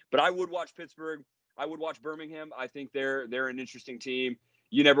 But I would watch Pittsburgh. I would watch Birmingham. I think they're an interesting team.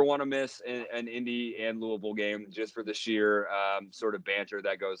 You never want to miss an Indy and Louisville game just for the sheer sort of banter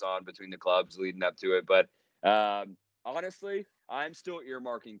that goes on between the clubs leading up to it. But honestly, I'm still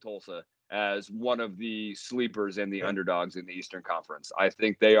earmarking Tulsa as one of the sleepers and the underdogs in the Eastern Conference. I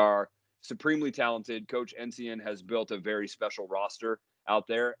think they are supremely talented. Coach Etienne has built a very special roster out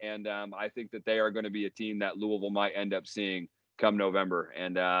there, and I think that they are going to be a team that Louisville might end up seeing come November.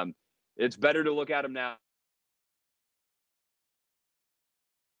 And it's better to look at them now.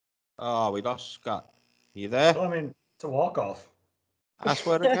 Oh, we lost Scott. You there? Well, I mean, it's a walk-off. I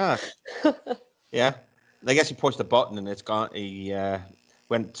swear to God. Yeah. I guess he pushed the button and it's gone. He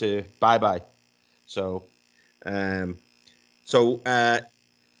went to bye-bye. So, man,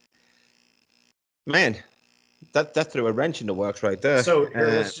 that threw a wrench in the works right there. So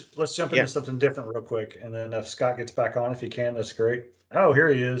here, let's jump into yeah. something different real quick, and then if Scott gets back on, if he can, that's great. Oh, here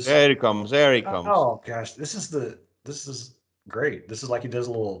he is. There he comes. There he comes. Oh gosh, this is great. This is like he does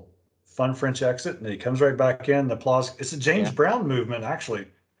a little fun French exit, and he comes right back in. The applause. It's a James Brown movement, actually,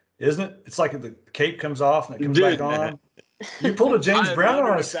 isn't it? It's like the cape comes off and it comes back on. You pulled a James Brown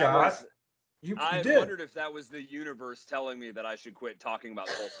on us, Scott. I did. wondered if that was the universe telling me that I should quit talking about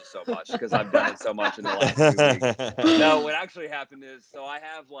Tulsa so much because I've done it so much in the last 2 weeks. No, what actually happened is, so I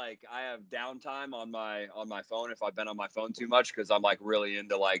have downtime on my phone if I've been on my phone too much, because I'm like really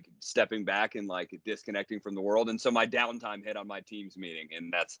into like stepping back and like disconnecting from the world. And so my downtime hit on my Teams meeting,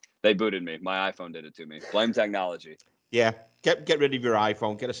 and they booted me. My iPhone did it to me. Blame technology. Yeah, get rid of your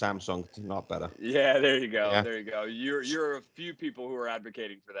iPhone. Get a Samsung. It's not better. Yeah, there you go. Yeah. There you go. You're a few people who are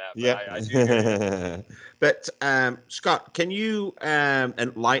advocating for that. But Yeah, I do hear you. But Scott, can you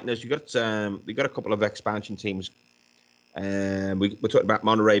enlighten us? We got a couple of expansion teams. We're talking about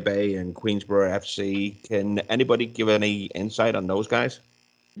Monterey Bay and Queensboro FC. Can anybody give any insight on those guys?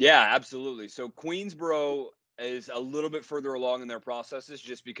 Yeah, absolutely. So Queensboro is a little bit further along in their processes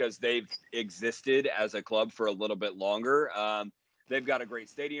just because they've existed as a club for a little bit longer. They've got a great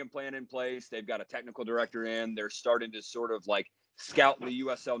stadium plan in place. They've got a technical director in. They're starting to sort of like scout the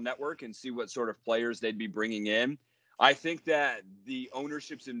USL network and see what sort of players they'd be bringing in. I think that the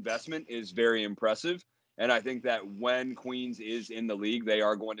ownership's investment is very impressive. And I think that when Queens is in the league, they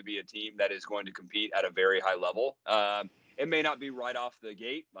are going to be a team that is going to compete at a very high level. It may not be right off the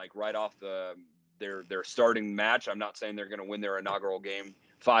gate, like right off their starting match. I'm not saying they're going to win their inaugural game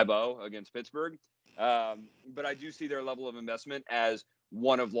 5-0 against Pittsburgh. But I do see their level of investment as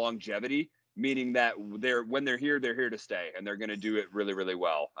one of longevity, meaning that when they're here to stay, and they're going to do it really, really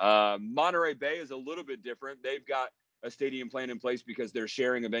well. Monterey Bay is a little bit different. They've got a stadium plan in place because they're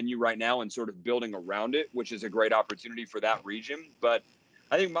sharing a venue right now and sort of building around it, which is a great opportunity for that region. But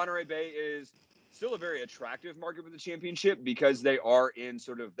I think Monterey Bay is still a very attractive market for the championship because they are in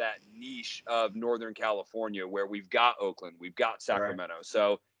sort of that niche of Northern California where we've got Oakland, we've got Sacramento. Right.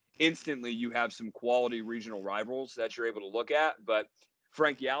 So instantly you have some quality regional rivals that you're able to look at. But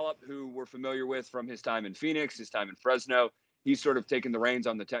Frank Yallop, who we're familiar with from his time in Phoenix, his time in Fresno, he's sort of taken the reins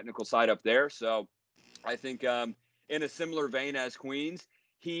on the technical side up there. So I think in a similar vein as Queens,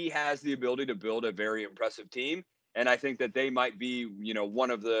 he has the ability to build a very impressive team. And I think that they might be,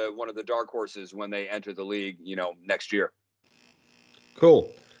 one of the dark horses when they enter the league, next year. Cool.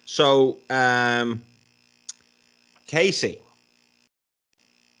 So, Casey,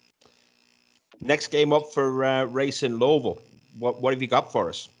 next game up for Racing Louisville. What have you got for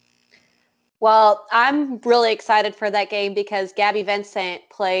us? Well, I'm really excited for that game because Gabby Vincent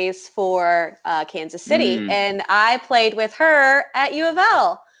plays for Kansas City, and I played with her at U of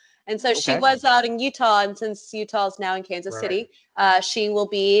L. And so she Okay. was out in Utah, and since Utah is now in Kansas City, she will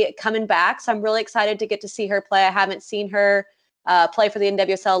be coming back. So I'm really excited to get to see her play. I haven't seen her play for the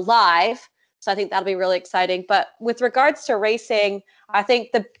NWSL live, so I think that'll be really exciting. But with regards to racing, I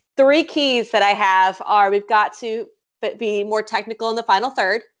think the 3 keys that I have are we've got to be more technical in the final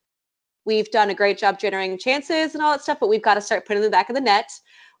third. We've done a great job generating chances and all that stuff, but we've got to start putting them back of the net.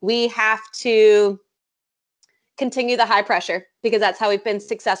 We have to continue the high pressure because that's how we've been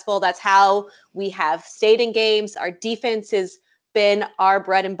successful. That's how we have stayed in games. Our defense has been our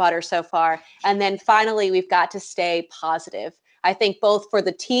bread and butter so far. And then finally, we've got to stay positive. I think both for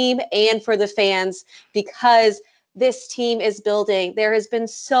the team and for the fans, because this team is building. There has been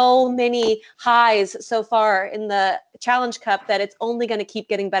so many highs so far in the Challenge Cup that it's only going to keep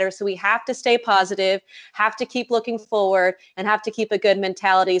getting better. So we have to stay positive, have to keep looking forward, and have to keep a good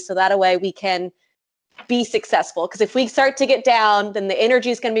mentality so that way we can be successful. Because if we start to get down, then the energy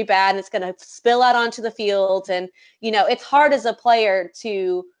is going to be bad and it's going to spill out onto the field. And, it's hard as a player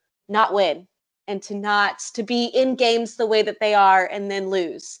to not win and to be in games the way that they are and then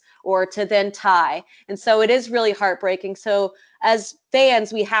lose or to then tie. And so it is really heartbreaking. So as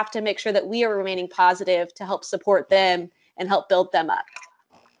fans, we have to make sure that we are remaining positive to help support them and help build them up.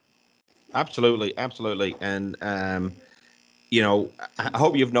 Absolutely. And, I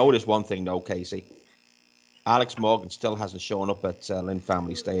hope you've noticed one thing, though, Casey. Alex Morgan still hasn't shown up at Lynn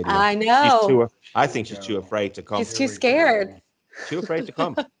Family Stadium. I know. I think she's too afraid to come. She's too scared. Too afraid to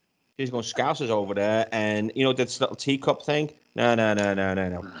come. She's going Scousers over there, and this little teacup thing. No.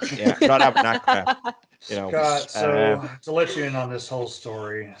 Yeah, not having that crap. Scott, so to let you in on this whole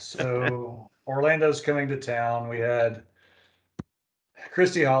story, so Orlando's coming to town. We had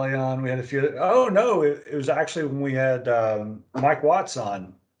Christy Holly on. We had a few. Oh no, it was actually when we had Mike Watts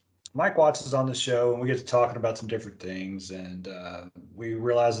on. Mike Watts is on the show, and we get to talking about some different things. And we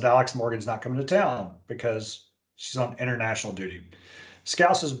realized that Alex Morgan's not coming to town because she's on international duty.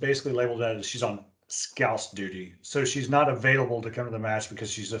 Scouse is basically labeled as she's on Scouse duty, so she's not available to come to the match because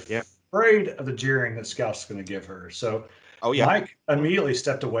she's afraid of the jeering that Scouse is going to give her. So Mike immediately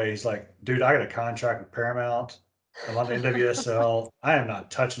stepped away. He's like, "Dude, I got a contract with Paramount. I'm on the NWSL. I am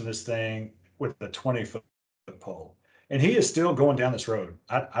not touching this thing with a 20-foot pole." And he is still going down this road.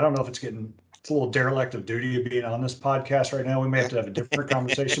 I don't know if it's a little derelict of duty of being on this podcast right now. We may have to have a different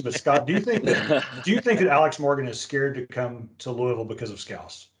conversation. But Scott, do you think that Alex Morgan is scared to come to Louisville because of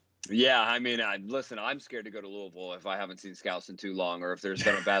Scouse? Yeah, I mean, listen, I'm scared to go to Louisville if I haven't seen Scouse in too long, or if there's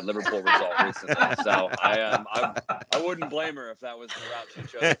been a bad Liverpool result recently. So I wouldn't blame her if that was the route she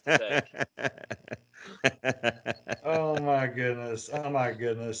chose to take. Oh my goodness!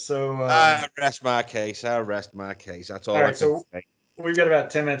 So I rest my case. That's all right. So we've got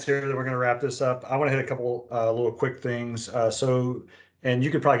about 10 minutes here that we're going to wrap this up. I want to hit a couple little quick things. And you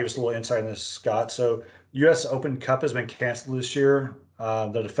could probably give us a little insight on this, Scott. So U.S. Open Cup has been canceled this year.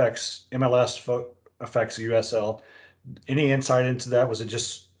 That affects MLS, affects USL. Any insight into that? Was it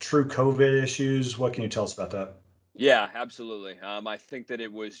just true COVID issues? What can you tell us about that? Yeah, absolutely. I think that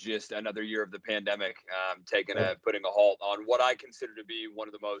it was just another year of the pandemic, putting a halt on what I consider to be one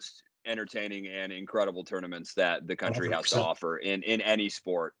of the most entertaining and incredible tournaments that the country 100%. has to offer in any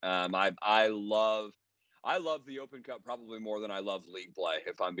sport. I love the Open Cup probably more than I love league play,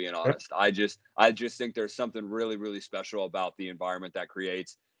 if I'm being honest. I just think there's something really, really special about the environment that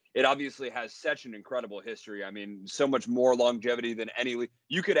creates. It obviously has such an incredible history. I mean, so much more longevity than any league.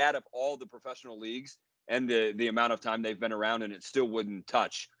 You could add up all the professional leagues and the amount of time they've been around, and it still wouldn't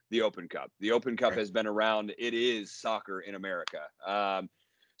touch the Open Cup. The Open Cup has been around. It is soccer in America.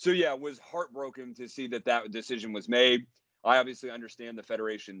 So yeah, it was heartbroken to see that decision was made. I obviously understand the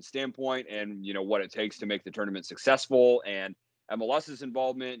federation's standpoint and what it takes to make the tournament successful, and MLS's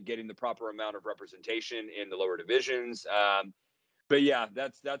involvement, getting the proper amount of representation in the lower divisions. But yeah,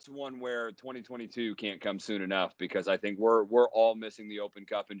 that's one where 2022 can't come soon enough, because I think we're all missing the Open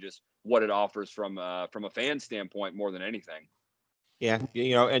Cup and just what it offers from a fan standpoint more than anything. Yeah,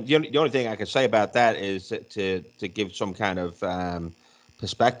 and the only thing I can say about that is to give some kind of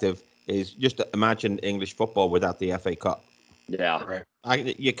perspective is just to imagine English football without the FA Cup. Yeah,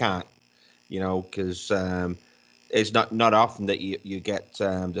 you can't, because it's not often that you get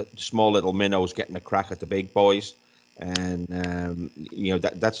the small little minnows getting a crack at the big boys. And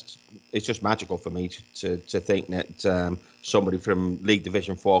it's just magical for me to think that somebody from League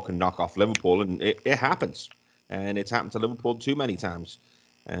Division 4 can knock off Liverpool, and it happens, and it's happened to Liverpool too many times.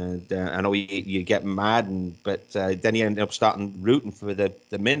 And I know you get mad, but then you end up rooting for the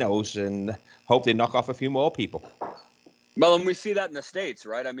minnows and hope they knock off a few more people. Well, and we see that in the States,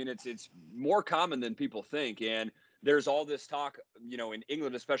 right? I mean, it's more common than people think, and there's all this talk, in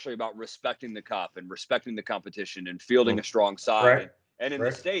England, especially about respecting the cup and respecting the competition and fielding a strong side. Right. And in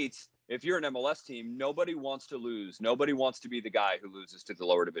the States, if you're an MLS team, nobody wants to lose. Nobody wants to be the guy who loses to the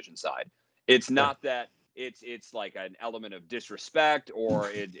lower division side. It's not that it's like an element of disrespect or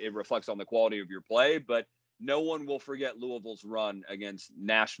it reflects on the quality of your play, but no one will forget Louisville's run against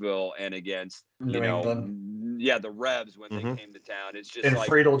Nashville and against, New England. the Revs when they came to town. It's just and like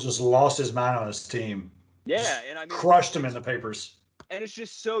Friedel just lost his mind on his team. Yeah, and I mean, crushed him in the papers. And it's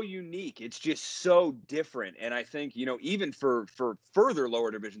just so unique. It's just so different. And I think, even for further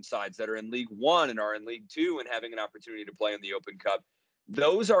lower division sides that are in League One and are in League Two and having an opportunity to play in the Open Cup,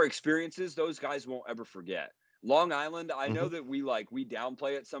 those are experiences those guys won't ever forget. Long Island, I know that we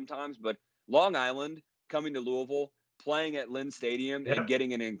downplay it sometimes, but Long Island coming to Louisville, playing at Lynn Stadium and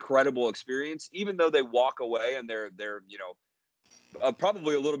getting an incredible experience, even though they walk away and they're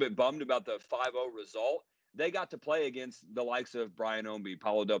probably a little bit bummed about the 5-0 result. They got to play against the likes of Brian Ownby,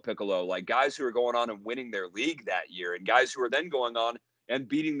 Paulo Del Piccolo, like guys who are going on and winning their league that year, and guys who are then going on and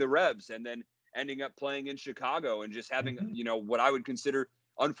beating the Revs and then ending up playing in Chicago and just having, what I would consider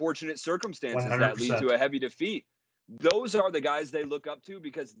unfortunate circumstances 100%. that lead to a heavy defeat. Those are the guys they look up to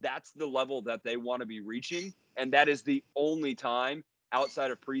because that's the level that they want to be reaching. And that is the only time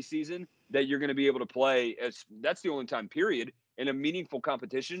outside of preseason that you're going to be able to play. That's the only time, period, in a meaningful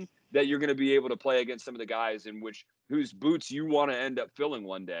competition that you're going to be able to play against some of the guys whose boots you want to end up filling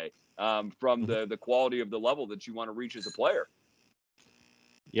one day, from the quality of the level that you want to reach as a player.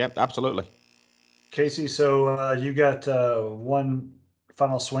 Yep, absolutely. Casey, so you got one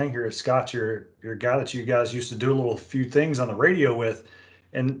final swing here. Scott, your guy that you guys used to do a few things on the radio with,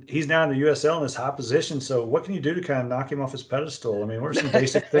 and he's now in the USL in this high position. So what can you do to kind of knock him off his pedestal? I mean, what are some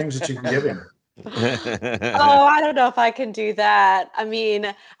basic things that you can give him? Oh, I don't know if I can do that. I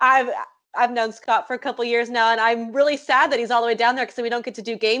mean, I've known Scott for a couple years now, and I'm really sad that he's all the way down there because we don't get to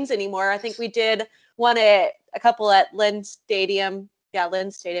do games anymore. I think we did a couple at Lynn Stadium. Yeah,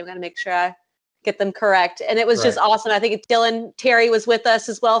 Lynn Stadium. Got to make sure I get them correct. And it was just awesome. I think Dylan Terry was with us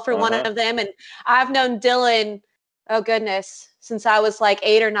as well for one of them. And I've known Dylan, oh goodness, since I was like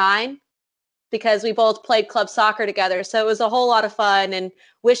 8 or 9. Because we both played club soccer together. So it was a whole lot of fun and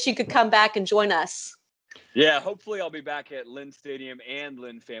wish you could come back and join us. Yeah, hopefully I'll be back at Lynn Stadium and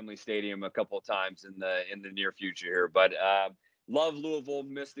Lynn Family Stadium a couple of times in the near future here. But love Louisville,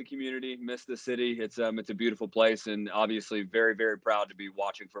 miss the community, miss the city. It's a beautiful place, and obviously very, very proud to be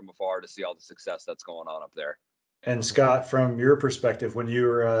watching from afar to see all the success that's going on up there. And Scott, from your perspective, when you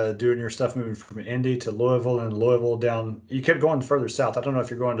were doing your stuff moving from Indy to Louisville and Louisville down, you kept going further south. I don't know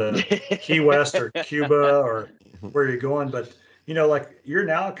if you're going to Key West or Cuba or where you're going, but like you're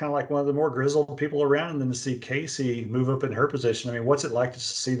now kind of like one of the more grizzled people around, and then to see Casey move up in her position. I mean, what's it like to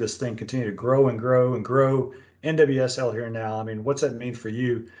see this thing continue to grow and grow and grow? NWSL here now. I mean, what's that mean for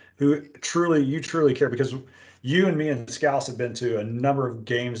you, who truly care? Because you and me and Scouse have been to a number of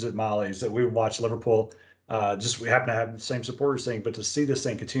games at Molly's that we watched Liverpool. We happen to have the same supporters thing, but to see this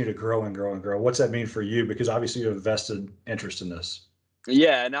thing continue to grow and grow and grow, what's that mean for you? Because obviously you have vested interest in this.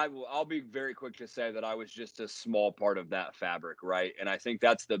 Yeah, and I'll be very quick to say that I was just a small part of that fabric, right? And I think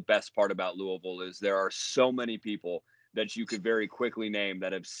that's the best part about Louisville is there are so many people that you could very quickly name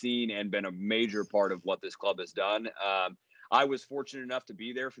that have seen and been a major part of what this club has done. I was fortunate enough to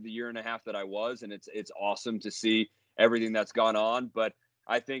be there for the year and a half that I was, and it's awesome to see everything that's gone on. But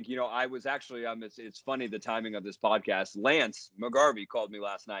I think, I was actually, it's funny, the timing of this podcast. Lance McGarvey called me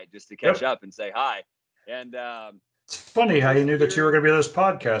last night just to catch up and say hi. And it's funny how you knew that you were going to be on this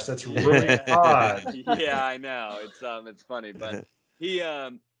podcast. That's really odd. Yeah, I know. It's funny, but he,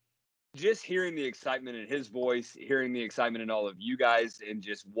 just hearing the excitement in his voice, hearing the excitement in all of you guys and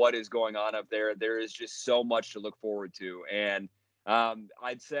just what is going on up there, there is just so much to look forward to. And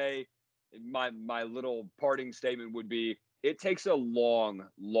I'd say my little parting statement would be, it takes a long,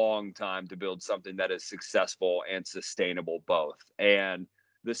 long time to build something that is successful and sustainable both. And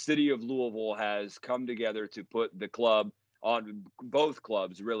the city of Louisville has come together to put the club on, both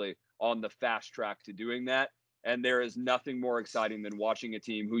clubs really, on the fast track to doing that. And there is nothing more exciting than watching a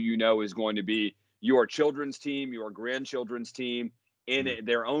team who is going to be your children's team, your grandchildren's team in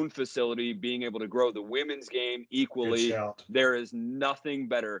their own facility, being able to grow the women's game equally. There is nothing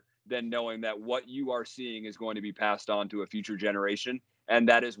better than knowing that what you are seeing is going to be passed on to a future generation. And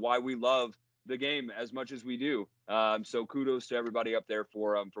that is why we love the game as much as we do. So kudos to everybody up there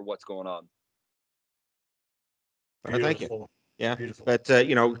for what's going on. Thank you. Yeah, Beautiful. but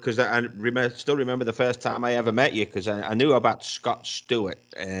because I still remember the first time I ever met you, because I knew about Scott Stewart,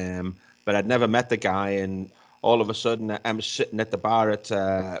 but I'd never met the guy, and all of a sudden I'm sitting at the bar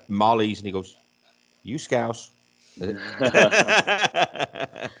at Molly's, and he goes, "You Scouse?"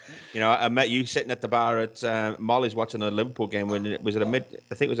 I met you sitting at the bar at Molly's watching a Liverpool game when it was I think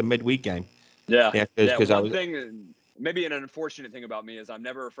it was a midweek game. Yeah. Because One thing, maybe an unfortunate thing about me is I'm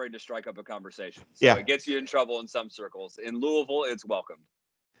never afraid to strike up a conversation. So Yeah. it gets you in trouble in some circles. In Louisville, it's welcomed.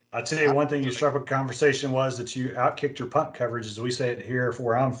 I'll tell you one thing you struck up a conversation was that you outkicked your punt coverage, as we say it here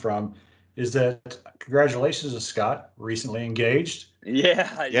where I'm from, is that congratulations to Scott, recently engaged.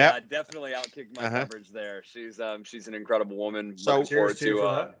 Yeah, definitely outkicked my coverage there. She's an incredible woman. So looking forward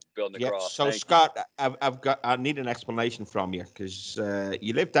to building a cross. So Scott, I need an explanation from you because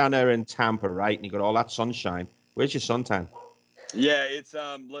you live down there in Tampa, right? And you got all that sunshine. Where's your suntan? Yeah, it's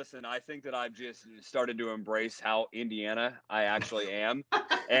listen, I think that I've just started to embrace how Indiana I actually am.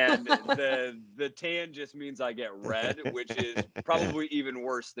 And the tan just means I get red, which is probably even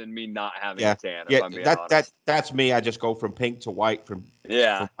worse than me not having a tan, if I'm being honest. That's me. I just go from pink to white, from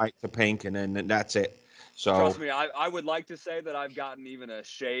white to pink, and then that's it. So trust me, I would like to say that I've gotten even a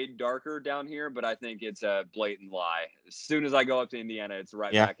shade darker down here, but I think it's a blatant lie. As soon as I go up to Indiana, it's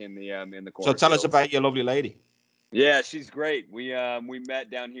right back in the corner. So tell us about your lovely lady. Yeah, she's great. We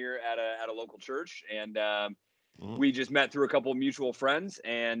met down here at a local church, and we just met through a couple of mutual friends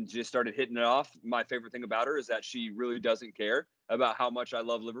and just started hitting it off. My favorite thing about her is that she really doesn't care about how much I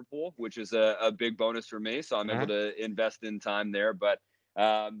love Liverpool, which is a big bonus for me. So I'm able to invest in time there. But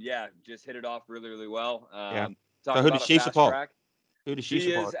just hit it off really, really well. So who does she support? Who does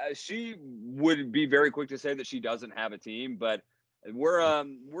she support? She would be very quick to say that she doesn't have a team, but we're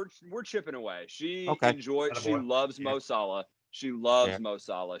chipping away. She enjoys. She loves Mo Salah. She loves Mo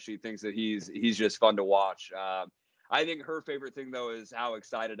Salah. She thinks that he's just fun to watch. I think her favorite thing though is how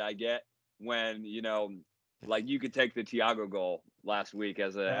excited I get when like you could take the Thiago goal last week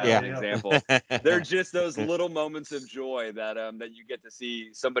as an example. They're just those little moments of joy that that you get to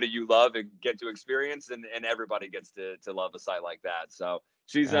see somebody you love and get to experience, and everybody gets to love a site like that. So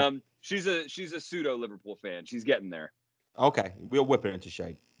she's a pseudo Liverpool fan. She's getting there. Okay, we'll whip it into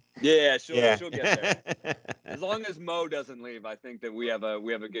shape. Yeah, she'll get there. As long as Mo doesn't leave, I think that we have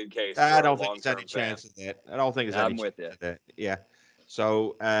a good case. I don't think there's any chance of that. I don't think there's any chance of that. Yeah.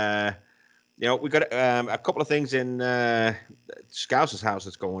 So we got a couple of things in Scouser's house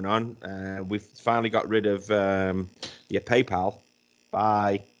that's going on. We've finally got rid of your PayPal.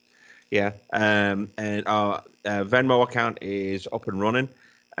 Bye. Yeah. And our Venmo account is up and running.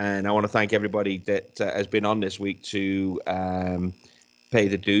 And I want to thank everybody that has been on this week to pay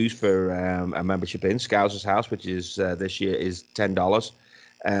the dues for a membership in Scouser's house, which is this year is $10.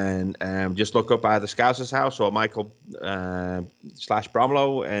 And just look up either Scouser's house or Michael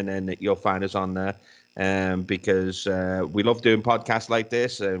 /Bromlow, and then you'll find us on there. Because we love doing podcasts like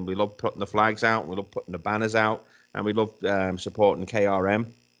this, and we love putting the flags out, we love putting the banners out, and we love supporting KRM.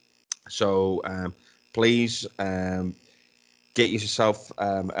 So please get yourself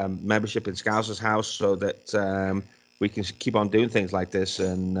a membership in Scouser's house so that we can keep on doing things like this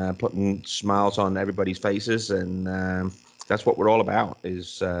and putting smiles on everybody's faces. And that's what we're all about,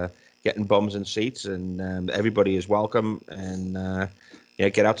 is getting bums in seats, and everybody is welcome. And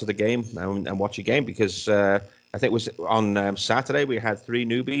get out to the game and watch a game, because I think it was on Saturday, we had 3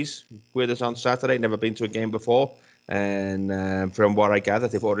 newbies with us on Saturday, never been to a game before. And from what I gather,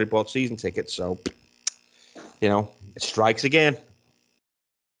 they've already bought season tickets. So, it strikes again.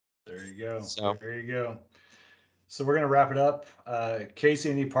 There you go. So we're going to wrap it up. Casey,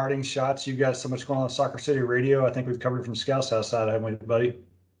 any parting shots? You got so much going on Soccer City Radio. I think we've covered from Scouts House side, haven't we, buddy?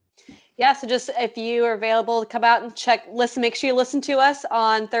 Yeah, so just if you are available to come out and make sure you listen to us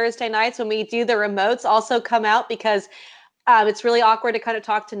on Thursday nights when we do the remotes. Also come out, because it's really awkward to kind of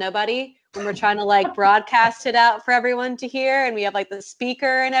talk to nobody when we're trying to broadcast it out for everyone to hear. And we have the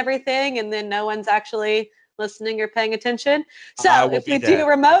speaker and everything, and then no one's actually listening or paying attention. So if we do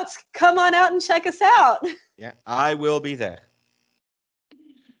remotes, come on out and check us out. Yeah, I will be there.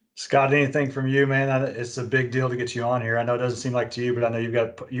 Scott, anything from you, man? It's a big deal to get you on here. I know it doesn't seem like to you, but I know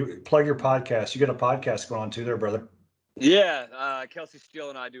you plug your podcast. You got a podcast going on too there, brother. Yeah, Kelsey Steele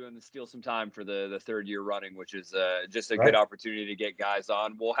and I doing the Steal Some Time for the 3rd year running, which is just a good opportunity to get guys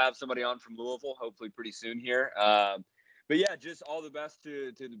on. We'll have somebody on from Louisville hopefully pretty soon here. But yeah, just all the best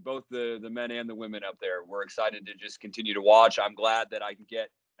to both the men and the women up there. We're excited to just continue to watch. I'm glad that I can get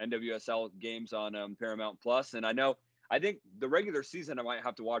NWSL games on Paramount Plus, and I think the regular season I might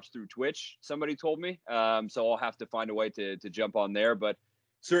have to watch through Twitch. Somebody told me, so I'll have to find a way to jump on there. But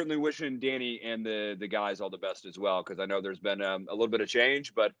certainly wishing Danny and the guys all the best as well, because I know there's been a little bit of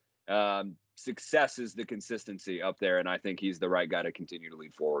change, but success is the consistency up there, and I think he's the right guy to continue to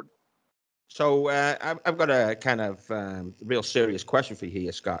lead forward. So I've got a kind of real serious question for you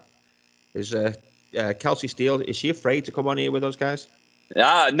here, Scott. Is Kelsey Steele, is she afraid to come on here with those guys?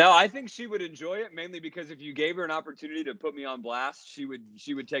 No, I think she would enjoy it, mainly because if you gave her an opportunity to put me on blast, she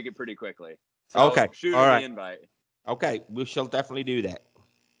would take it pretty quickly. So Okay. Shoot All her right. the invite. Okay, we shall definitely do that.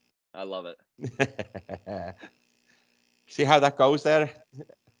 I love it. See how that goes there?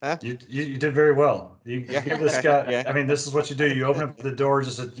 Huh? You did very well. You give this guy. Yeah. I mean, this is what you do. You open up the door,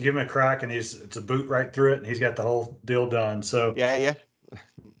 you give him a crack, and it's a boot right through it, and he's got the whole deal done. So Yeah.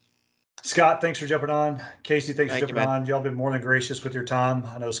 Scott, thanks for jumping on. Casey, thanks for Thank you, jumping man. on. Y'all been more than gracious with your time.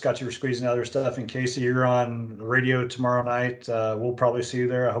 I know, Scott, you were squeezing other stuff. And Casey, you're on the radio tomorrow night. We'll probably see you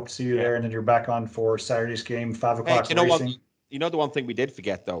there. I hope to see you there. And then you're back on for Saturday's game, 5 o'clock Hey, you know racing. what? You know the one thing we did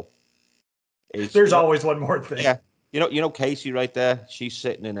forget, though? Is, There's always one more thing. Yeah. You know Casey right there? She's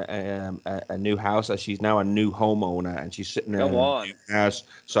sitting in a new house. She's now a new homeowner, and she's sitting in a new house.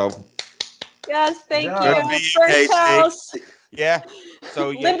 So Yes, thank Yeah. you. First house. yeah.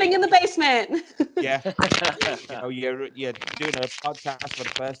 So Living in the basement. Yeah. You're doing a podcast for the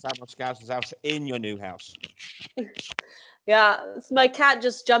first time on Scouts' House in your new house. Yeah, so my cat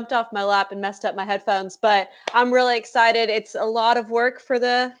just jumped off my lap and messed up my headphones, but I'm really excited. It's a lot of work for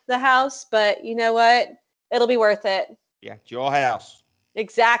the house, but you know what? It'll be worth it. Yeah, it's your house.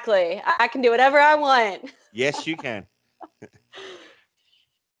 Exactly. I can do whatever I want. Yes, you can.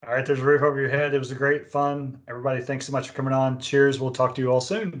 All right, there's a roof over your head. It was a great fun. Everybody, thanks so much for coming on. Cheers. We'll talk to you all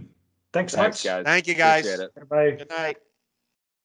soon. Thanks so much. Guys. Thank you, guys. Appreciate it. Bye. Good night.